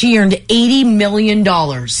Twitter that she earned $80 million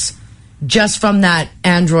just from that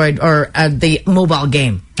Android or the mobile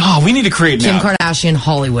game. Oh, we need to create Kim now. Kardashian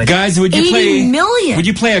Hollywood. Guys, would you $80 million. Would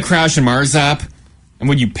you play a Crash and Mars app? And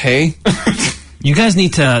would you pay? You guys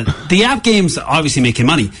need to... The app games obviously making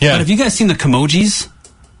money. Yeah. But have you guys seen the Kemojis?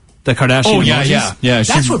 The Kardashian emojis? Yeah.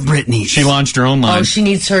 That's what Brit needs. She launched her own line. Oh, she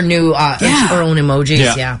needs her new, her own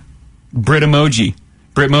emojis, yeah. Brit emoji.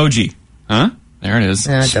 Britmoji. Huh? There it is.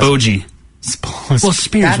 Spoji. Suppose. Well,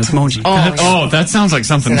 Spears with emoji. Oh, that sounds like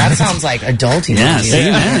something. So that sounds like adult emoji.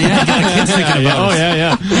 Kids thinking about Oh,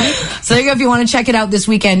 yeah. So there you go. If you want to check it out this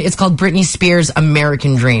weekend, it's called Britney Spears'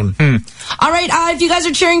 American Dream. All right. If you guys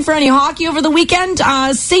are cheering for any hockey over the weekend,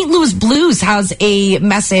 St. Louis Blues has a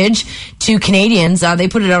message to Canadians. They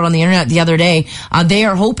put it out on the internet the other day. They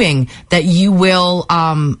are hoping that you will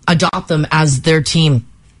adopt them as their team.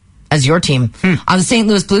 As your team. The St.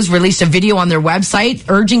 Louis Blues released a video on their website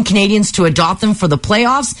urging Canadians to adopt them for the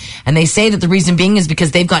playoffs. And they say that the reason being is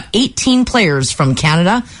because they've got 18 players from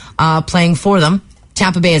Canada playing for them.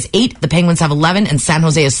 Tampa Bay has 8, the Penguins have 11, and San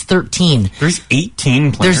Jose has 13. There's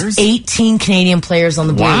 18 players? There's 18 Canadian players on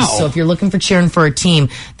the Blues. Wow. So if you're looking for cheering for a team,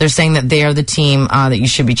 they're saying that they are the team that you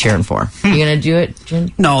should be cheering for. You going to do it, Jim?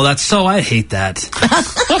 No, I hate that.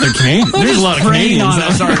 Oh, they're Canadian. There's a lot of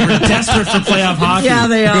Canadians. We're desperate for playoff hockey. Yeah,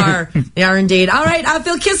 they are. They are indeed. All right,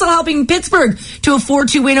 Phil Kissel helping Pittsburgh to a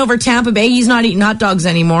 4-2 win over Tampa Bay. He's not eating hot dogs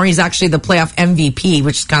anymore. He's actually the playoff MVP,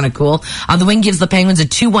 which is kind of cool. The win gives the Penguins a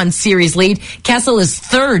 2-1 series lead. Kessel is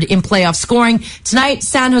third in playoff scoring. Tonight,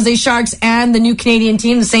 San Jose Sharks and the new Canadian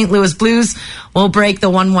team, the St. Louis Blues, will break the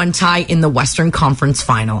 1-1 tie in the Western Conference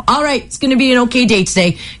Final. All right, it's going to be an okay day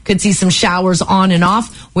today. Could see some showers on and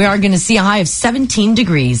off. We are going to see a high of 17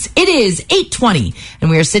 degrees. It is 8:20, and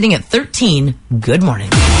we are sitting at 13. Good morning.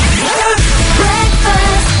 Breakfast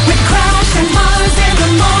with Crash and Mars in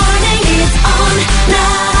the morning is on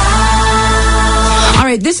now. All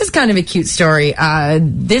right, this is kind of a cute story.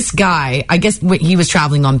 This guy, I guess he was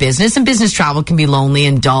traveling on business, and business travel can be lonely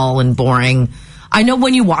and dull and boring. I know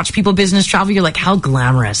when you watch people business travel, you're like, how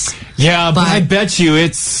glamorous. Yeah, but I bet you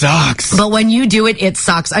it sucks. But when you do it, it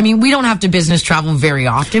sucks. I mean, we don't have to business travel very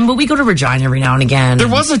often, but we go to Regina every now and again. There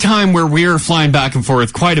was a time where we were flying back and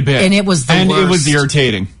forth quite a bit. And it was the worst. worst. It was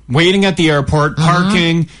irritating. Waiting at the airport,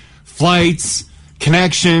 parking, flights,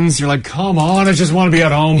 connections. You're like, come on, I just want to be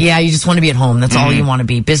at home. Yeah, you just want to be at home. That's all you want to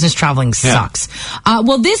be. Business traveling sucks.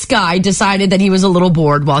 Well, this guy decided that he was a little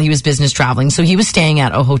bored while he was business traveling, so he was staying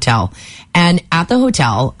at a hotel. And at the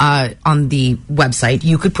hotel, on the website,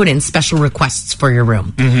 you could put in special requests for your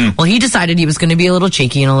room. Well, he decided he was going to be a little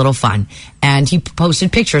cheeky and a little fun, and he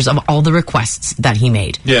posted pictures of all the requests that he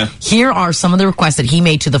made. Yeah. Here are some of the requests that he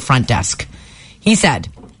made to the front desk. He said,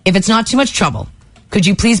 if it's not too much trouble, could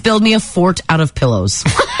you please build me a fort out of pillows?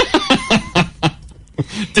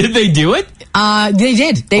 Did they do it? They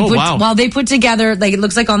did. They put together, like, it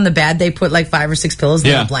looks like on the bed, they put like 5 or 6 pillows,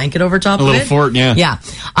 then a blanket over top of it. A little fort, yeah. Yeah.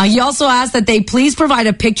 He also asked that they please provide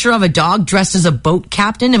a picture of a dog dressed as a boat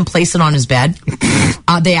captain and place it on his bed.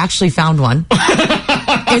 They actually found one.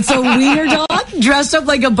 It's a wiener dog dressed up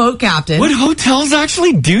like a boat captain. Would hotels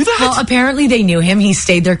actually do that? Well, apparently they knew him. He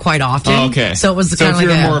stayed there quite often. Oh, okay. So it was so kind if of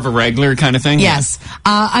like you're more of a regular kind of thing? Yes.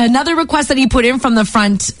 Another request that he put in from the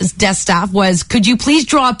front desk staff was, could you please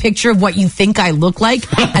draw a picture of what you think I look like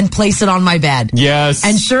and place it on my bed? Yes.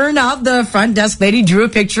 And sure enough, the front desk lady drew a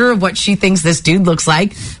picture of what she thinks this dude looks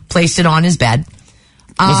like, placed it on his bed.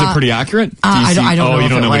 Was it pretty accurate? I don't know. Oh, you if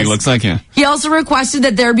don't it know what he was. looks like, yeah. He also requested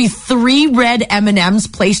that there be 3 red M&Ms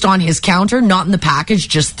placed on his counter, not in the package,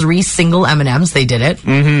 just 3 single M&Ms. They did it.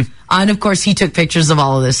 Mm-hmm. And of course, he took pictures of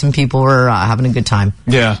all of this, and people were having a good time.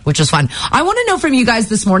 Yeah. Which was fun. I want to know from you guys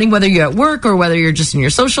this morning, whether you're at work or whether you're just in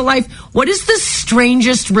your social life, what is the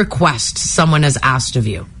strangest request someone has asked of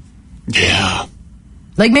you? Yeah.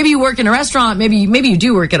 Like, maybe you work in a restaurant, maybe you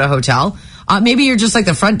do work at a hotel. Maybe you're just like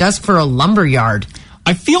the front desk for a lumber yard.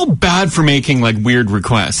 I feel bad for making, like, weird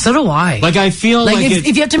requests. So do I. Like, I feel like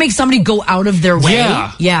if you have to make somebody go out of their way.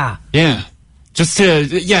 Yeah. Just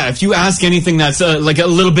if you ask anything that's like a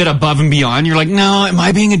little bit above and beyond, you're like, no, am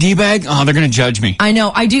I being a D-bag? Oh, they're going to judge me. I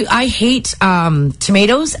know. I do. I hate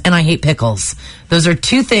tomatoes and I hate pickles. Those are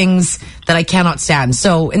 2 things that I cannot stand.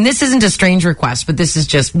 So, and this isn't a strange request, but this is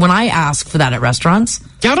just when I ask for that at restaurants.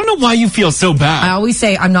 Yeah, I don't know why you feel so bad. I always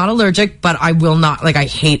say I'm not allergic, but I will not. Like, I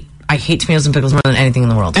hate tomatoes and pickles more than anything in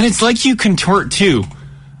the world. And it's like you contort too.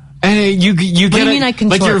 And you get what do you mean I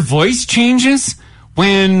contort? Like your voice changes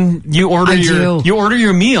when you order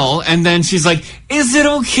your meal, and then she's like, "Is it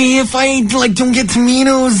okay if I don't get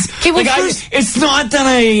tomatoes?" Okay, well, it's not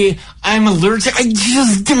that I'm allergic. I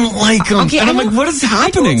just don't like them. Okay, and I'm like, what is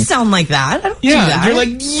happening? I don't sound like that. I don't do that. You're like,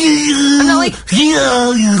 yeah. I'm not like,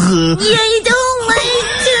 yeah. You don't like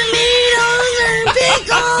tomatoes or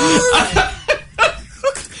pickles.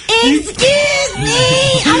 Excuse me.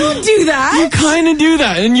 I don't do that. You kind of do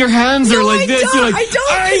that, and your hands are like this. You're like, I don't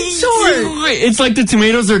contort. It's like the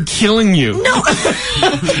tomatoes are killing you. No.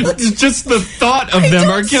 It's just the thought of them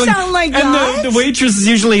are killing. Sound like and that. the waitress is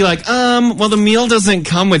usually like, well, the meal doesn't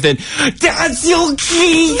come with it. That's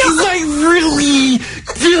okay, because I really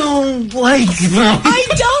don't like them. I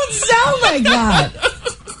don't sound like that.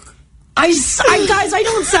 Guys, I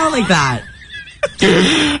don't sound like that.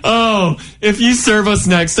 Oh, if you serve us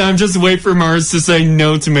next time, just wait for Mars to say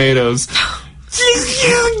no tomatoes. I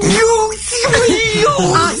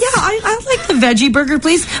like the veggie burger,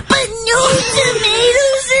 please. But no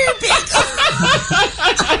tomatoes or pickles.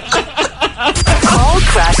 Call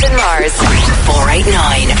Crash and Mars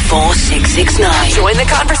 489-4669. Join the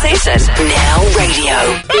conversation. Now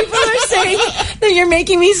radio. People are saying that you're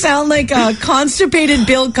making me sound like a constipated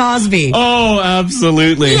Bill Cosby. Oh,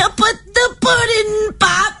 absolutely. Yeah, but the pudding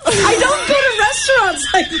pop. I don't go to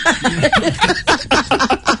restaurants like that.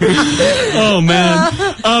 Oh, man.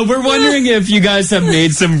 We're wondering if you guys have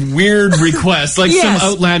made some weird requests, like some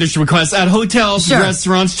outlandish requests at hotels,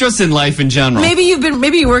 restaurants, just in life in general. Maybe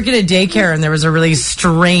you work at a daycare and there was a really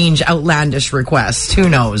strange, outlandish request. Who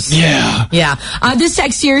knows? Yeah. Yeah. This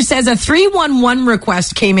text here says a 311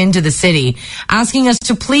 request came into the city asking us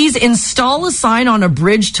to please install a sign on a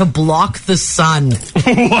bridge to block the sun.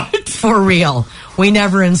 What? For real. We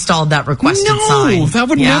never installed that requested sign. No, that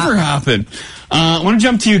would never happen. I want to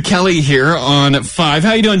jump to Kelly here on 5.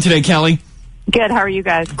 How you doing today, Kelly? Good. How are you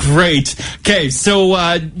guys? Great. Okay,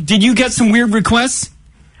 so did you get some weird requests?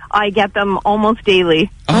 I get them almost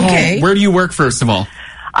daily. Okay. Where do you work, first of all?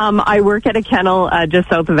 I work at a kennel just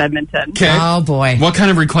south of Edmonton. Okay. Oh, boy. What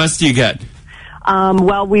kind of requests do you get?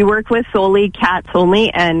 Well, we work with solely cats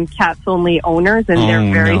only and cats only owners, and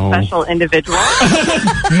they're very special individuals.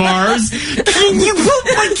 Mars, can you put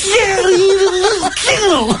my cat in a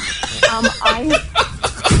kennel?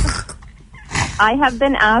 I have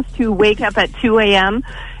been asked to wake up at 2 a.m.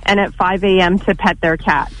 and at 5 a.m. to pet their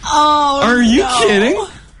cat. Oh, are you kidding?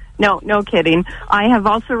 No kidding. I have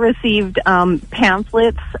also received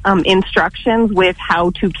pamphlets, instructions with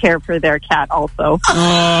how to care for their cat also.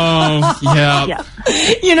 Oh, yeah.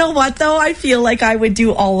 You know what, though? I feel like I would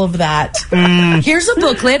do all of that. Here's a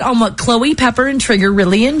booklet on what Chloe, Pepper, and Trigger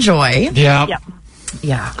really enjoy. Yeah. Yep.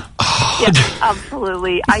 Yeah. Yeah,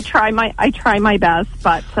 absolutely. I try my best,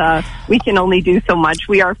 but we can only do so much.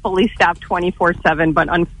 We are fully staffed 24/7, but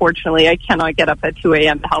unfortunately, I cannot get up at 2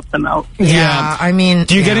 a.m. to help them out. Yeah, I mean...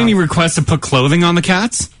 Do you get any requests to put clothing on the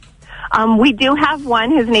cats? We do have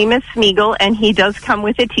one. His name is Smeagol, and he does come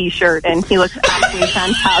with a T-shirt, and he looks absolutely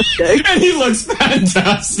fantastic. And he looks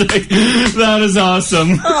fantastic. That is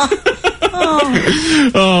awesome.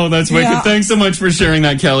 Oh, that's wicked. Yeah. Thanks so much for sharing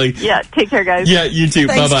that, Kelly. Yeah, take care, guys. Yeah, you too.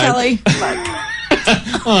 Thanks, Bye-bye. Kelly.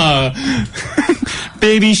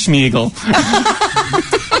 Baby Schmeagol.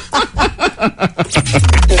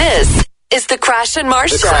 This is the Crash and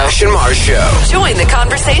Mars Show. Crash and Mars Show. Join the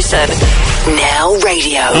conversation. Now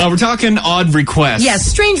radio. We're talking odd requests. Yes,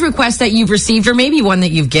 strange requests that you've received or maybe one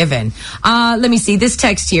that you've given. Let me see. This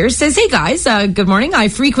text here says, hey guys, good morning. I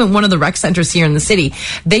frequent one of the rec centers here in the city.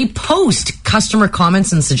 They post customer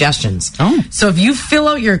comments and suggestions. Oh. So if you fill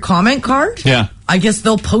out your comment card, I guess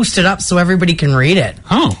they'll post it up so everybody can read it.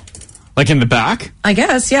 Oh. Like in the back? I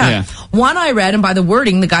guess, yeah. One I read, and by the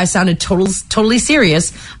wording, the guy sounded totally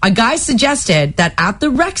serious. A guy suggested that at the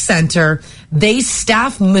rec center, they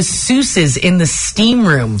staff masseuses in the steam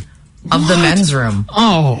room of the men's room.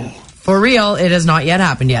 Oh. For real, it has not yet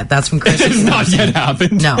happened yet. That's from Chris. It has not yet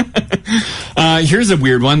happened. No. Here's a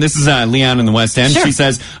weird one. This is Leanne in the West End. Sure. She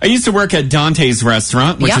says, I used to work at Dante's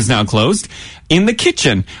restaurant, which is now closed. In the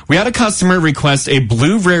kitchen, we had a customer request a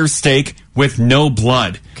blue rare steak with no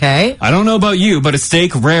blood. Okay. I don't know about you, but a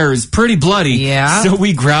steak rare is pretty bloody. Yeah. So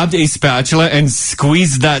we grabbed a spatula and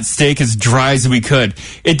squeezed that steak as dry as we could.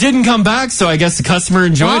 It didn't come back, so I guess the customer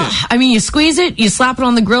enjoyed it. I mean, you squeeze it, you slap it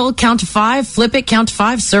on the grill, count to 5, flip it, count to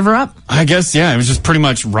 5, serve her up. I guess, yeah, it was just pretty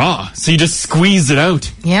much raw. So you just squeezed it out.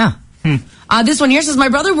 Yeah. This one here says, my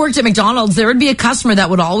brother worked at McDonald's. There would be a customer that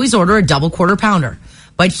would always order a double quarter pounder,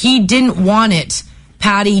 but he didn't want it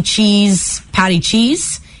patty cheese.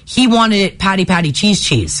 He wanted it patty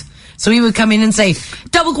cheese. So he would come in and say,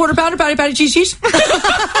 double quarter pounder, patty cheese.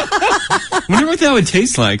 I wonder what that would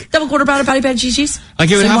taste like. Double quarter pounder, patty cheese.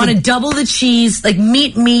 Like it would so have you want to double the cheese, like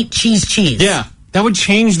meat, cheese. Yeah, that would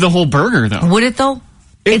change the whole burger, though. Would it, though?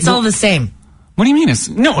 It's all the same. What do you mean?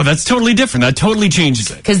 No, that's totally different. That totally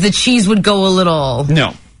changes it. Because the cheese would go a little...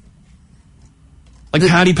 No. Like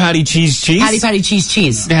patty cheese? Patty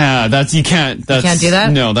cheese. Yeah, you can't do that?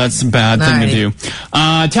 No, that's a bad thing to do.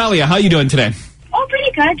 Talia, how you doing today? Oh, pretty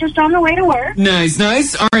good. Just on the way to work.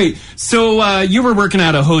 Nice. All right. So you were working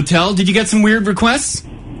at a hotel. Did you get some weird requests?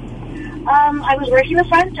 I was working the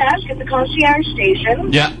front desk at the concierge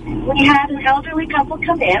station. Yeah. We had an elderly couple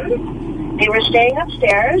come in. They were staying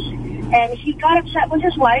upstairs, and he got upset with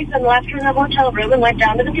his wife and left her in the hotel room and went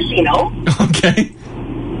down to the casino. Okay.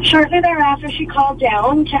 Shortly thereafter, she called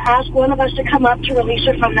down to ask one of us to come up to release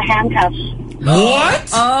her from the handcuffs. What?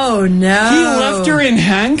 Oh, no. He left her in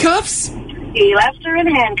handcuffs? He left her in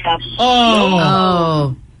handcuffs.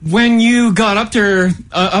 Oh. When you got up there to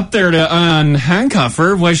unhandcuff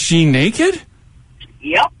her, was she naked?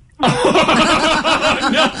 Yep. No.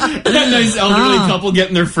 That nice elderly couple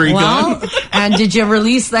getting their freak on. And did you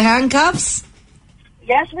release the handcuffs?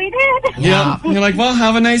 Yes, we did. Yeah. You're like, well,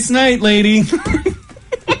 have a nice night, lady.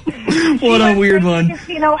 What a weird one.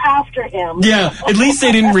 Casino after him. Yeah, at least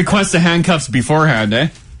they didn't request the handcuffs beforehand, eh?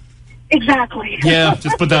 Exactly. Yeah,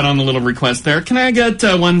 just put that on the little request there. Can I get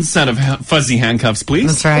one set of fuzzy handcuffs,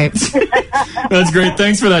 please? That's right. That's great.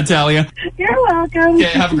 Thanks for that, Talia. You're welcome. Okay,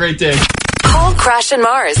 have a great day. Call Crash and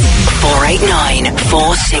Mars.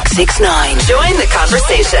 489-4669. Join the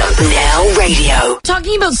conversation. Now radio.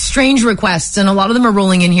 Talking about strange requests, and a lot of them are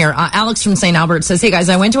rolling in here. Alex from St. Albert says, hey guys,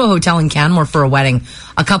 I went to a hotel in Canmore for a wedding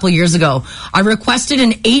a couple years ago. I requested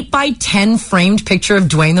an 8x10 framed picture of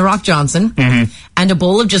Dwayne The Rock Johnson and a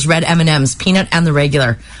bowl of just red M&Ms, peanut and the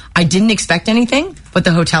regular. I didn't expect anything, but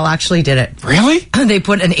the hotel actually did it. Really? They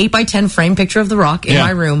put an 8x10 framed picture of The Rock in my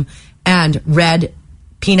room and red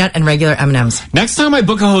peanut and regular M&Ms. Next time I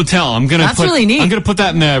book a hotel, I'm gonna really neat. I'm gonna put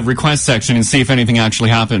that in the request section and see if anything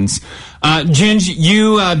actually happens. Ginge,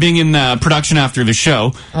 you being in production after the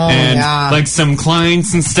show and like some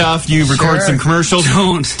clients and stuff, you record some commercials.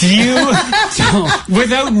 Do you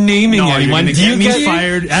without naming anyone? Do you get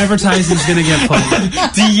fired? Advertising's gonna get pulled.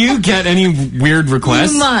 Do you get any weird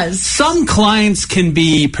requests? You must. Some clients can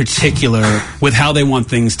be particular with how they want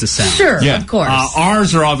things to sound. Sure, of course.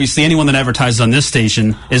 Ours are obviously, anyone that advertises on this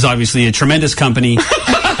station is obviously a tremendous company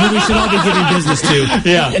who we should all be giving business to.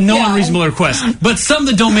 Yeah. And no unreasonable request. But some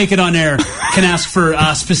that don't make it on air can ask for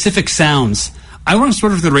specific sounds. I once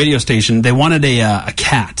worked with a radio station. They wanted a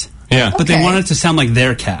cat. Yeah. But they wanted it to sound like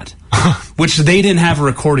their cat, which they didn't have a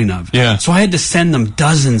recording of. Yeah. So I had to send them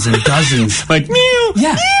dozens and dozens. Like, meow.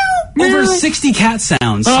 Yeah. Over 60 cat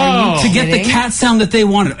sounds Oh. to get the cat sound that they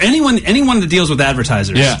wanted. Anyone that deals with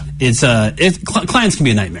advertisers, clients can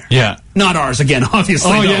be a nightmare. Yeah. Not ours, again,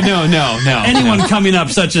 obviously. Oh, though. yeah, no. Anyone coming up,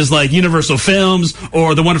 such as like Universal Films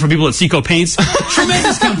or the wonderful people at Seco Paints,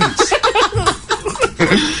 tremendous companies.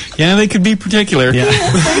 Yeah, they could be particular. They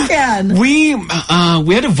can. We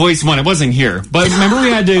had a voice one. It wasn't here, but remember we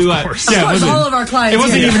had to. Of course. Of course, all of our clients. It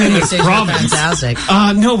wasn't even in this station are province. Fantastic.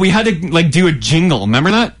 No, we had to do a jingle.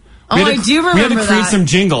 Remember that? Oh, I do remember We had to create some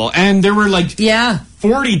jingle, and there were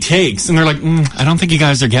 40 takes, and they're like, I don't think you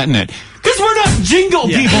guys are getting it. Because we're not jingle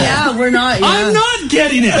people. Yeah, we're not. Yeah. I'm not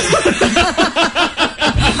getting it.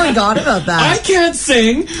 I forgot about that. I can't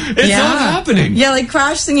sing. It's not happening. Yeah, like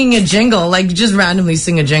Crash singing a jingle, like just randomly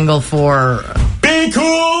sing a jingle for... Be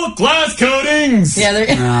cool, glass coatings. Yeah,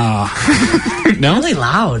 they're No? really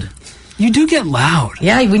loud. You do get loud.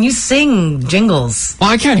 Yeah, when you sing jingles.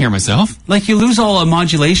 Well, I can't hear myself. Like you lose all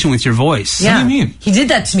modulation with your voice. Yeah. What do you mean? He did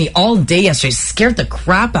that to me all day yesterday. It scared the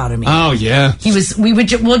crap out of me. Oh, yeah. We were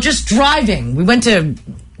just driving. We went to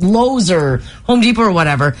Lowe's or Home Depot or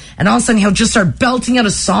whatever, and all of a sudden he'll just start belting out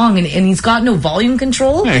a song, and he's got no volume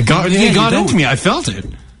control. Yeah, it got don't. into me. I felt it.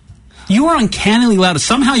 You are uncannily loud.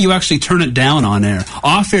 Somehow you actually turn it down on air.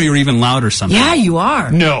 Off air, you're even louder somehow. Yeah, you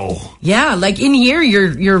are. No. Yeah, like in here,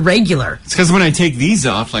 you're regular. It's because when I take these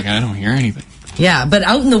off, I don't hear anything. Yeah, but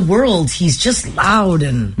out in the world, he's just loud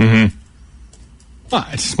and... Well,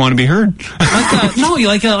 I just want to be heard. You're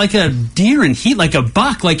like a deer in heat, like a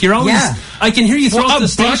buck. Like you're always... Yeah. I can hear you throughout the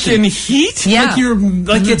a buck station. in heat? Yeah.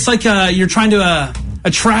 Like it's like you're trying to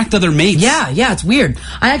attract other mates. Yeah, it's weird.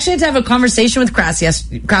 I actually had to have a conversation with Crash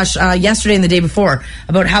yesterday and the day before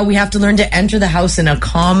about how we have to learn to enter the house in a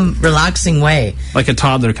calm, relaxing way. Like a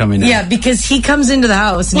toddler coming in. Yeah, because he comes into the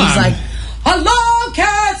house and he's like, "Hello,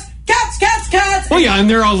 cats! Cats, cats, cats!" Well, yeah, and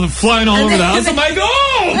they're all flying all over the house. I'm like,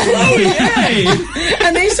 oh, Chloe, hey!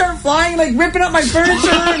 And they start flying, like ripping up my furniture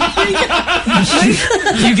and freaking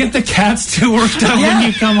out. You get the cats too worked up when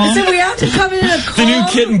you come home. So we have to come in a calm... The new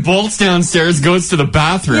kitten bolts downstairs, goes to the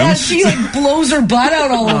bathroom. Yeah, she like blows her butt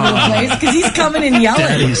out all over the place because he's coming and yelling.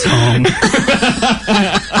 Daddy's home.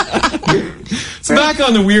 It's back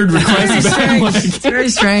on the weird request. It's very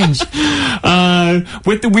strange.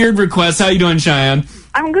 With the weird requests, how you doing, Cheyenne?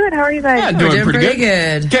 I'm good. How are you guys? Yeah, We're doing pretty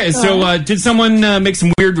good. Okay, so did someone make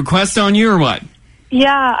some weird requests on you or what?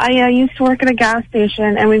 Yeah, I used to work at a gas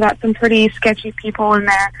station, and we got some pretty sketchy people in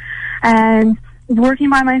there. And I was working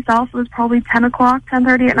by myself. It was probably 10 o'clock,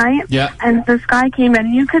 10:30 at night. Yeah. And this guy came in,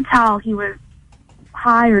 and you could tell he was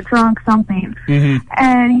high or drunk, something.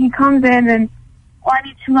 And he comes in, and, I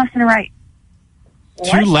need 2 lefts and a right.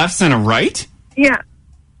 What? 2 lefts and a right? Yeah.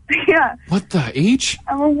 Yeah. What the H?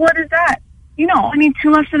 Well, what is that? I need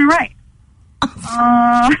 2 lefts and a right.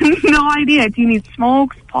 No idea. Do you need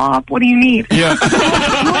smokes, pop? What do you need? Yeah.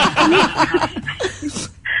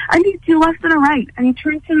 I need 2 lefts and a right. And he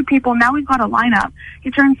turns to the people. Now we've got a lineup.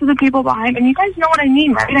 He turns to the people behind. And you guys know what I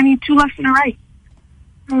mean, right? I need 2 lefts and a right.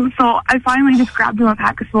 And so I finally just grabbed him a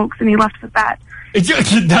pack of smokes and he left with that.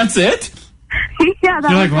 That's it? Yeah, You're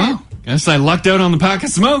like, wow, guess I lucked out on the pack of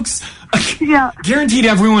smokes. Yeah. Guaranteed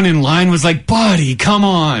everyone in line was like, buddy, come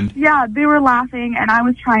on. Yeah, they were laughing, and I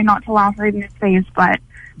was trying not to laugh right in his face, but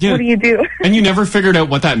what do you do? And you never figured out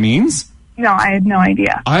what that means? No, I had no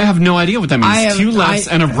idea. I have no idea what that means. 2 lefts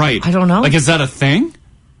and a right. I don't know. Like, is that a thing?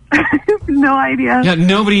 No idea. Yeah,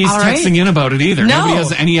 nobody's texting in about it either. No. Nobody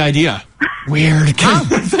has any idea. Weird.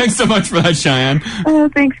 Thanks so much for that, Cheyenne.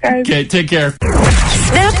 Thanks, guys. Okay, take care.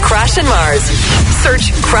 Snap Crash and Mars.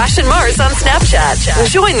 Search Crash and Mars on Snapchat.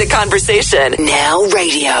 Join the conversation. Now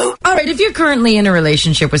radio. All right, if you're currently in a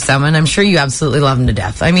relationship with someone, I'm sure you absolutely love them to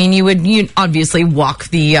death. I mean, you'd obviously walk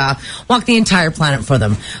the entire planet for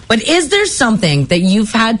them. But is there something that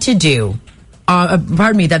you've had to do,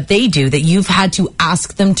 that they do, that you've had to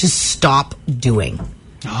ask them to stop doing?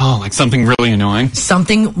 Oh, like something really annoying?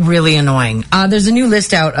 Something really annoying. There's a new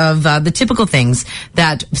list out of the typical things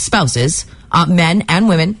that spouses, men and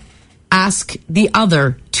women, ask the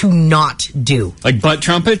other to not do. Like butt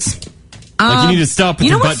trumpets? Like you need to stop with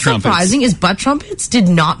your butt trumpets. You know what's surprising is butt trumpets did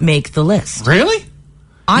not make the list. Really?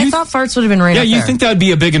 I thought farts would have been right up there. Yeah, you think that would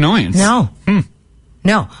be a big annoyance? No.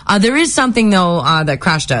 No. There is something, though, that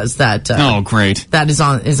Crash does that... oh, great. That is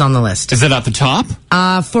on the list. Is it at the top?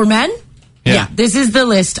 For men? Yeah. This is the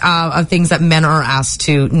list of things that men are asked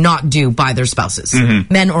to not do by their spouses.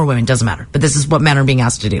 Mm-hmm. Men or women, doesn't matter. But this is what men are being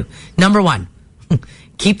asked to do. Number 1,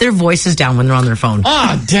 keep their voices down when they're on their phone.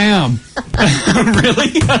 Ah, damn.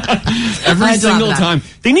 Really? Every single time.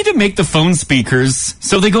 They need to make the phone speakers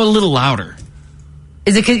so they go a little louder.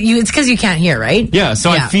 Is it it's because you can't hear, right? Yeah, so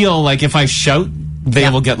I feel like if I shout, they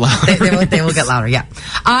will get louder. They will get louder, yeah.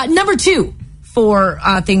 Number 2, for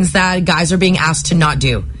things that guys are being asked to not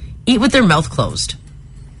do. Eat with their mouth closed.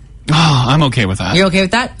 Oh, I'm okay with that. You're okay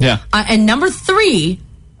with that? Yeah. And number 3,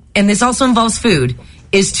 and this also involves food,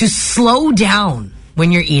 is to slow down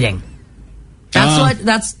when you're eating.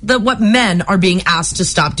 That's what men are being asked to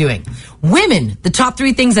stop doing. Women, the top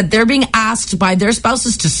 3 things that they're being asked by their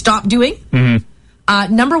spouses to stop doing.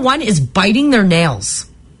 Mm-hmm. Number 1 is biting their nails.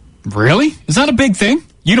 Really? Is that a big thing?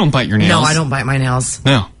 You don't bite your nails? No, I don't bite my nails.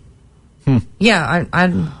 No. Yeah,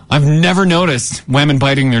 I've never noticed women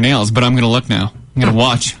biting their nails, but I'm going to look now. I'm going to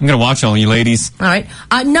watch. I'm going to watch all you ladies. All right.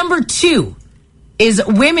 Number 2 is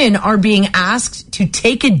women are being asked to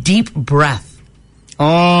take a deep breath.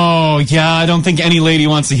 Oh, yeah. I don't think any lady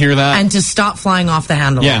wants to hear that. And to stop flying off the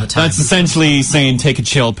handle all the time. That's essentially saying take a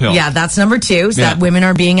chill pill. Yeah, that's number 2. So that women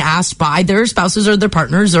are being asked by their spouses or their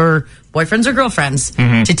partners or boyfriends or girlfriends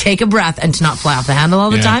to take a breath and to not fly off the handle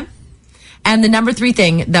all the time. And the number 3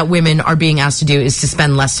 thing that women are being asked to do is to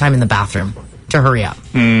spend less time in the bathroom, to hurry up.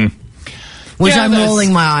 Which I'm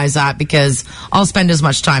rolling my eyes at because I'll spend as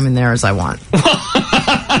much time in there as I want.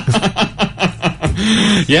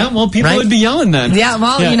 Yeah, well, people would be yelling then. Yeah,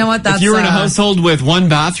 well, you know what? If you were in a household with one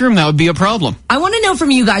bathroom, that would be a problem. I want to know from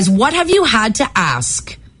you guys, what have you had to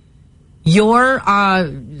ask your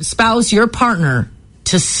spouse, your partner,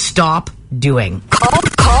 to stop doing?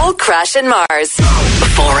 Call Crash and Mars.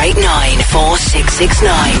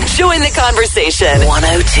 489-4669. Join the conversation.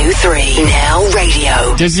 1023 Now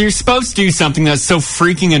Radio. Does your spouse do something that's so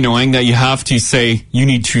freaking annoying that you have to say, you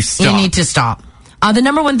need to stop? You need to stop. The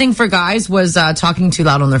number 1 thing for guys was talking too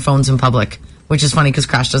loud on their phones in public, which is funny because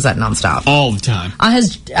Crash does that nonstop. All the time.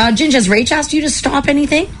 Has Rach asked you to stop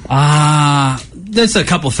anything? There's a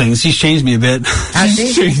couple things. She's changed me a bit. Has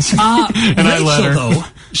she? And I let her. Though,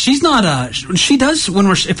 she's not she does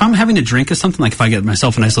if I'm having a drink or something, like if I get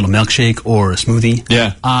myself a nice little milkshake or a smoothie.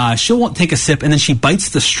 Yeah. She'll take a sip and then she bites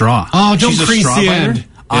the straw. Oh, don't She's a crease straw the biter. end. Yeah.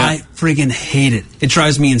 I friggin' hate it. It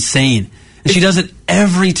drives me insane. And she does it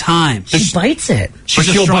every time. She bites it.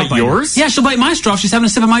 She'll bite yours? Yeah, she'll bite my straw if she's having a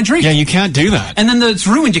sip of my drink. Yeah, you can't do that. And then it's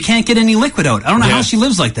ruined. You can't get any liquid out. I don't know how she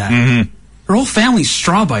lives like that. Mm-hmm. Her whole family's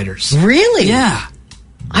straw biters. Really? Yeah.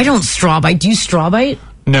 I don't straw bite. Do you straw bite?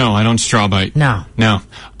 No, I don't straw bite. No.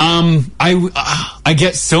 I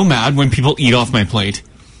get so mad when people eat off my plate.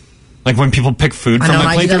 Like when people pick food from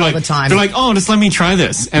my plate, they're like, they're like, oh, just let me try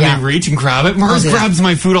this. And they reach and grab it. Mars grabs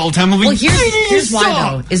my food all the time. Well, here's why,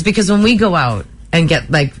 though, is because when we go out, and get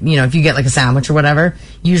if you get like a sandwich or whatever,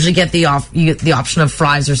 you usually get the option of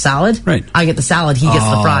fries or salad. Right. I get the salad. He gets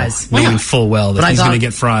the fries. Knowing full well that he's going to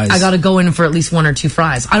get fries. I got to go in for at least 1 or 2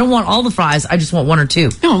 fries. I don't want all the fries. I just want 1 or 2.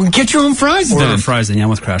 No, get your own fries Order then. fries, then. Yeah, I'm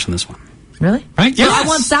with Crash on this one. Really? Right? Yeah. Yes. I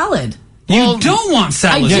want salad. You don't want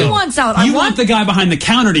salad. I do want salad. You want the guy behind the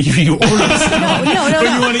counter to give you order salad. No. But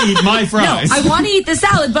you want to eat my fries. No, I want to eat the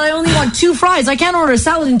salad, but I only want 2 fries. I can't order a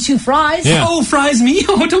salad and 2 fries. Yeah. Oh, fries me?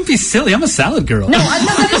 Oh, don't be silly. I'm a salad girl. No,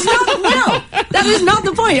 that is not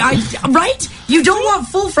the point. Right? You don't want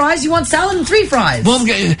full fries. You want salad and 3 fries. Well,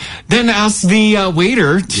 then ask the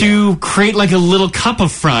waiter to create like a little cup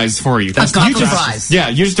of fries for you. That's cup not of Crash's. fries. Yeah,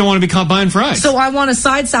 you just don't want to be caught buying fries. So I want a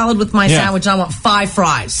side salad with my sandwich. And I want 5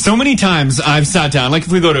 fries. So many times I've sat down, like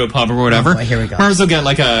if we go to a pub or whatever, here we go. Mars will get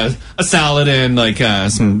like a salad and like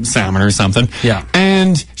some salmon or something. Yeah.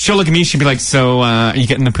 And she'll look at me, she'll be like, so are you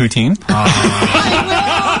getting the poutine?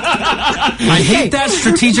 I hate that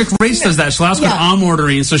strategic race does that. She'll ask what I'm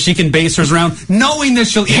ordering so she can base hers around knowing that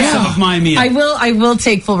she'll eat some of my meal. I will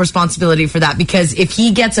take full responsibility for that, because if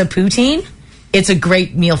he gets a poutine, it's a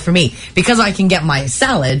great meal for me because I can get my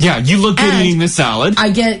salad. Yeah, you look good eating the salad.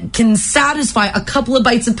 I can satisfy a couple of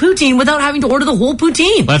bites of poutine without having to order the whole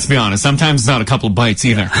poutine. Let's be honest, sometimes it's not a couple of bites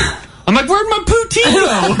either. I'm like, where'd my poutine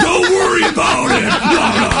go? Don't worry about it.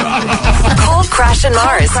 Call Crash and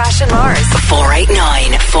Mars.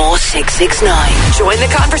 489-4669. Join the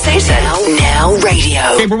conversation. Now radio.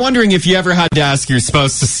 Okay, we're wondering if you ever had to ask your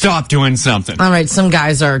spouse to stop doing something. All right, some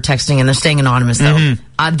guys are texting and they're staying anonymous though.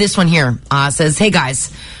 This one here says, hey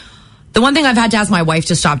guys, the one thing I've had to ask my wife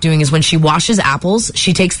to stop doing is when she washes apples,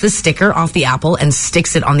 she takes the sticker off the apple and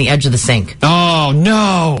sticks it on the edge of the sink. Oh,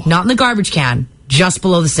 no. Not in the garbage can, just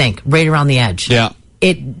below the sink, right around the edge. Yeah.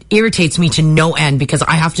 It irritates me to no end because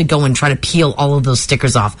I have to go and try to peel all of those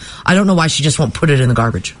stickers off. I don't know why she just won't put it in the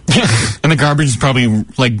garbage. And the garbage is probably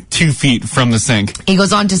like 2 feet from the sink. He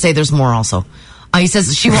goes on to say there's more also. He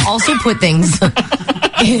says she will also put things...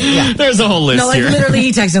 Yeah. There's a whole list here. Literally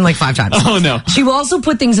he texted him like 5 times. Oh, no. She will also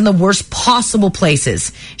put things in the worst possible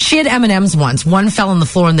places. She had M&Ms once. One fell on the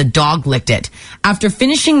floor and the dog licked it. After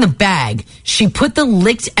finishing the bag, she put the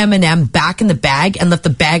licked M&M back in the bag and left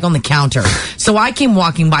the bag on the counter. So I came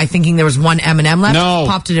walking by thinking there was one M&M left. No.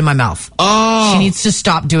 Popped it in my mouth. Oh. She needs to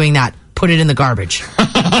stop doing that. Put it in the garbage.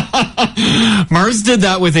 Mars did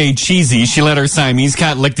that with a cheesy. She let her Siamese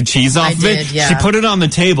cat lick the cheese off of it. Yeah. She put it on the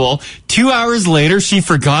table. 2 hours later, she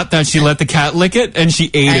forgot that she let the cat lick it, and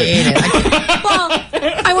she ate it.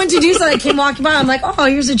 I went to do something. I came walking by. I'm like, oh,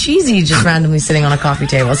 here's a cheesy just randomly sitting on a coffee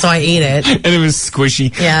table. So I ate it. And it was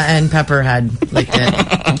squishy. Yeah, and Pepper had licked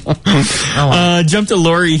it. Jump to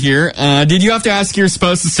Lori here. Did you have to ask your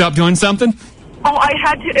spouse to stop doing something? Oh, I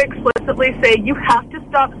had to explicitly say, you have to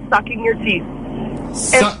stop sucking your teeth.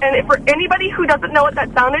 And if for anybody who doesn't know what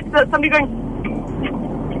that sounded, that's somebody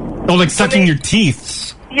going... Oh, like sucking your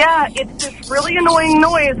teeth. Yeah, it's this really annoying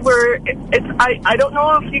noise where I don't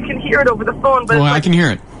know if you can hear it over the phone, but Well, it's I like, can hear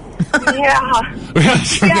it. Yeah.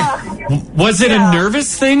 Yeah. Was it a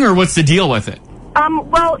nervous thing, or what's the deal with it?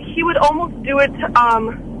 Well, he would almost do it to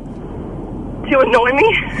annoy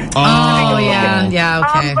me. Oh, yeah,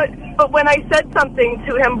 okay. But when I said something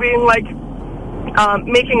to him being like,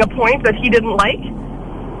 making a point that he didn't like,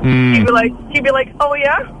 he'd be like, oh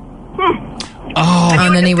yeah? Oh.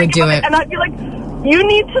 And then he would do it. And I'd be like, you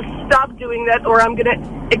need to stop doing that or I'm going to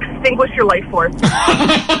extinguish your life force. Like,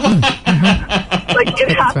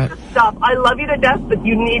 it has to stop. I love you to death, but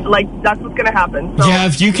you need, that's what's going to happen. So. Yeah,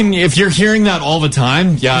 if you're hearing that all the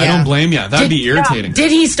time, I don't blame you. That'd be irritating. Did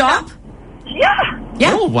he stop? Yeah.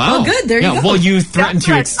 Oh, wow. Well, good. There you go. Well, you threatened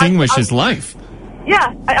to extinguish his life.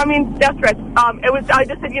 Yeah, I mean, death threats. I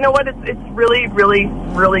just said, you know what? It's really, really,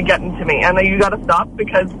 really getting to me, and you got to stop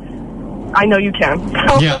because I know you can.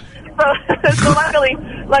 So, yeah. So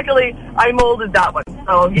luckily, I molded that one.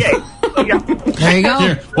 So yay! So, yeah. There you go.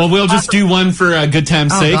 Here, well, we'll just do one for a good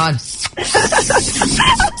time's sake. God.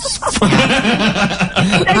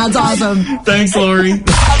 That's awesome. Thanks, Lori.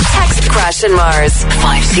 Text Crash and Mars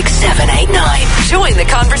 56789. Join the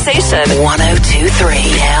conversation.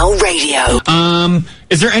 1023 Now Radio.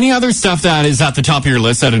 Is there any other stuff that is at the top of your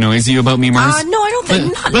list that annoys you about me, Mars? No, I don't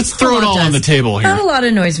think. Let's throw it all on the table here. Not a lot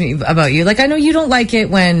annoys me about you. Like, I know you don't like it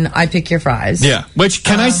when I pick your fries. Yeah, which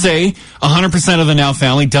can I say, 100% of the Now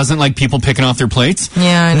family doesn't like people picking off their plates.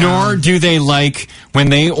 Yeah, I know. Nor do they like when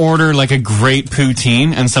they order like a great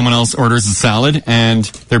poutine and someone else orders a salad and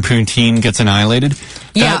their poutine gets annihilated.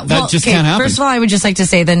 Yeah, that just can't happen. First of all, I would just like to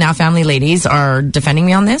say the Now family ladies are defending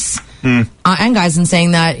me on this, and guys, and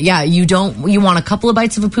saying that you want a couple of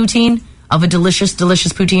bites of a poutine, of a delicious,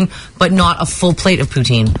 delicious poutine, but not a full plate of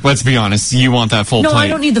poutine. Let's be honest. You want that full plate. No, I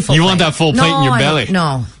don't need the full You plate. want that full plate in your belly.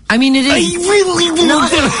 No. I mean, it is. I really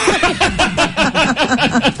want that.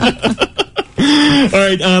 All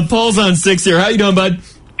right, Paul's on 6 here. How you doing, bud?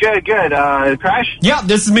 Good. Crash? Yeah,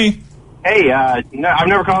 this is me. Hey, no, I've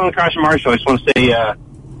never called on the Crash and Mars show. I just want to say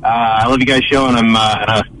I love you guys' show, and I'm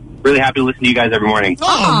really happy to listen to you guys every morning.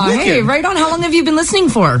 Oh, hey, right on. How long have you been listening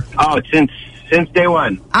for? Oh, since day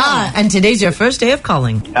one. And today's your first day of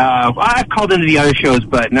calling. I've called into the other shows,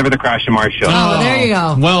 but never the Crash and Mars show. Oh, there you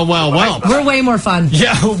go. Well. We're way more fun.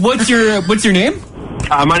 Yeah, what's your name?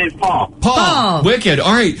 My name's Paul. Paul. Wicked.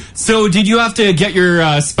 All right. So, did you have to get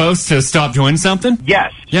your spouse to stop doing something?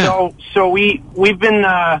 Yes. Yeah. So we've been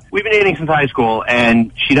dating since high school,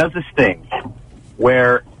 and she does this thing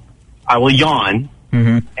where I will yawn,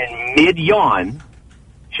 and mid yawn,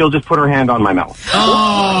 she'll just put her hand on my mouth.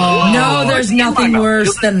 Oh no, there's nothing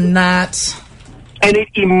worse than that. And it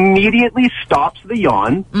immediately stops the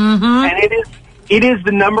yawn, and it is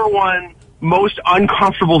the number one most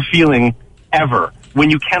uncomfortable feeling ever when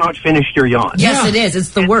you cannot finish your yawn. Yes, it is.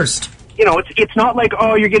 It's the worst. You know, it's not like,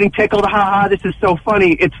 oh, you're getting tickled, ha, this is so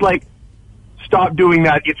funny. It's like, stop doing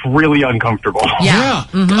that. It's really uncomfortable. Yeah.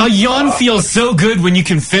 A yawn feels so good when you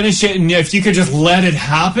can finish it, and if you could just let it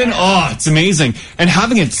happen, it's amazing. And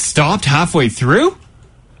having it stopped halfway through?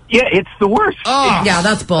 Yeah, it's the worst. Oh. Yeah,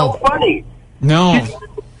 that's bull. So funny. No.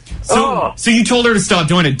 So you told her to stop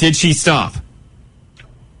doing it. Did she stop?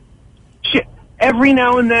 Every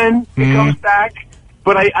now and then it comes back,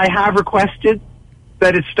 but I have requested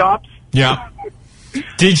that it stops. Yeah.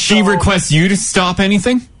 Did she request you to stop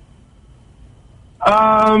anything?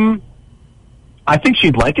 I think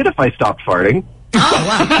she'd like it if I stopped farting. Oh,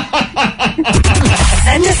 wow.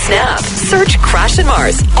 Send a snap. Search Crash and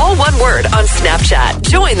Mars. All one word on Snapchat.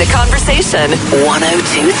 Join the conversation.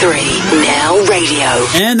 102.3 Now Radio.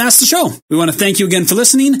 And that's the show. We want to thank you again for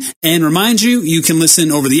listening and remind you, you can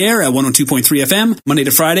listen over the air at 102.3 FM, Monday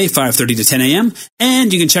to Friday, 5:30 to 10 a.m.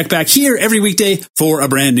 And you can check back here every weekday for a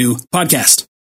brand new podcast.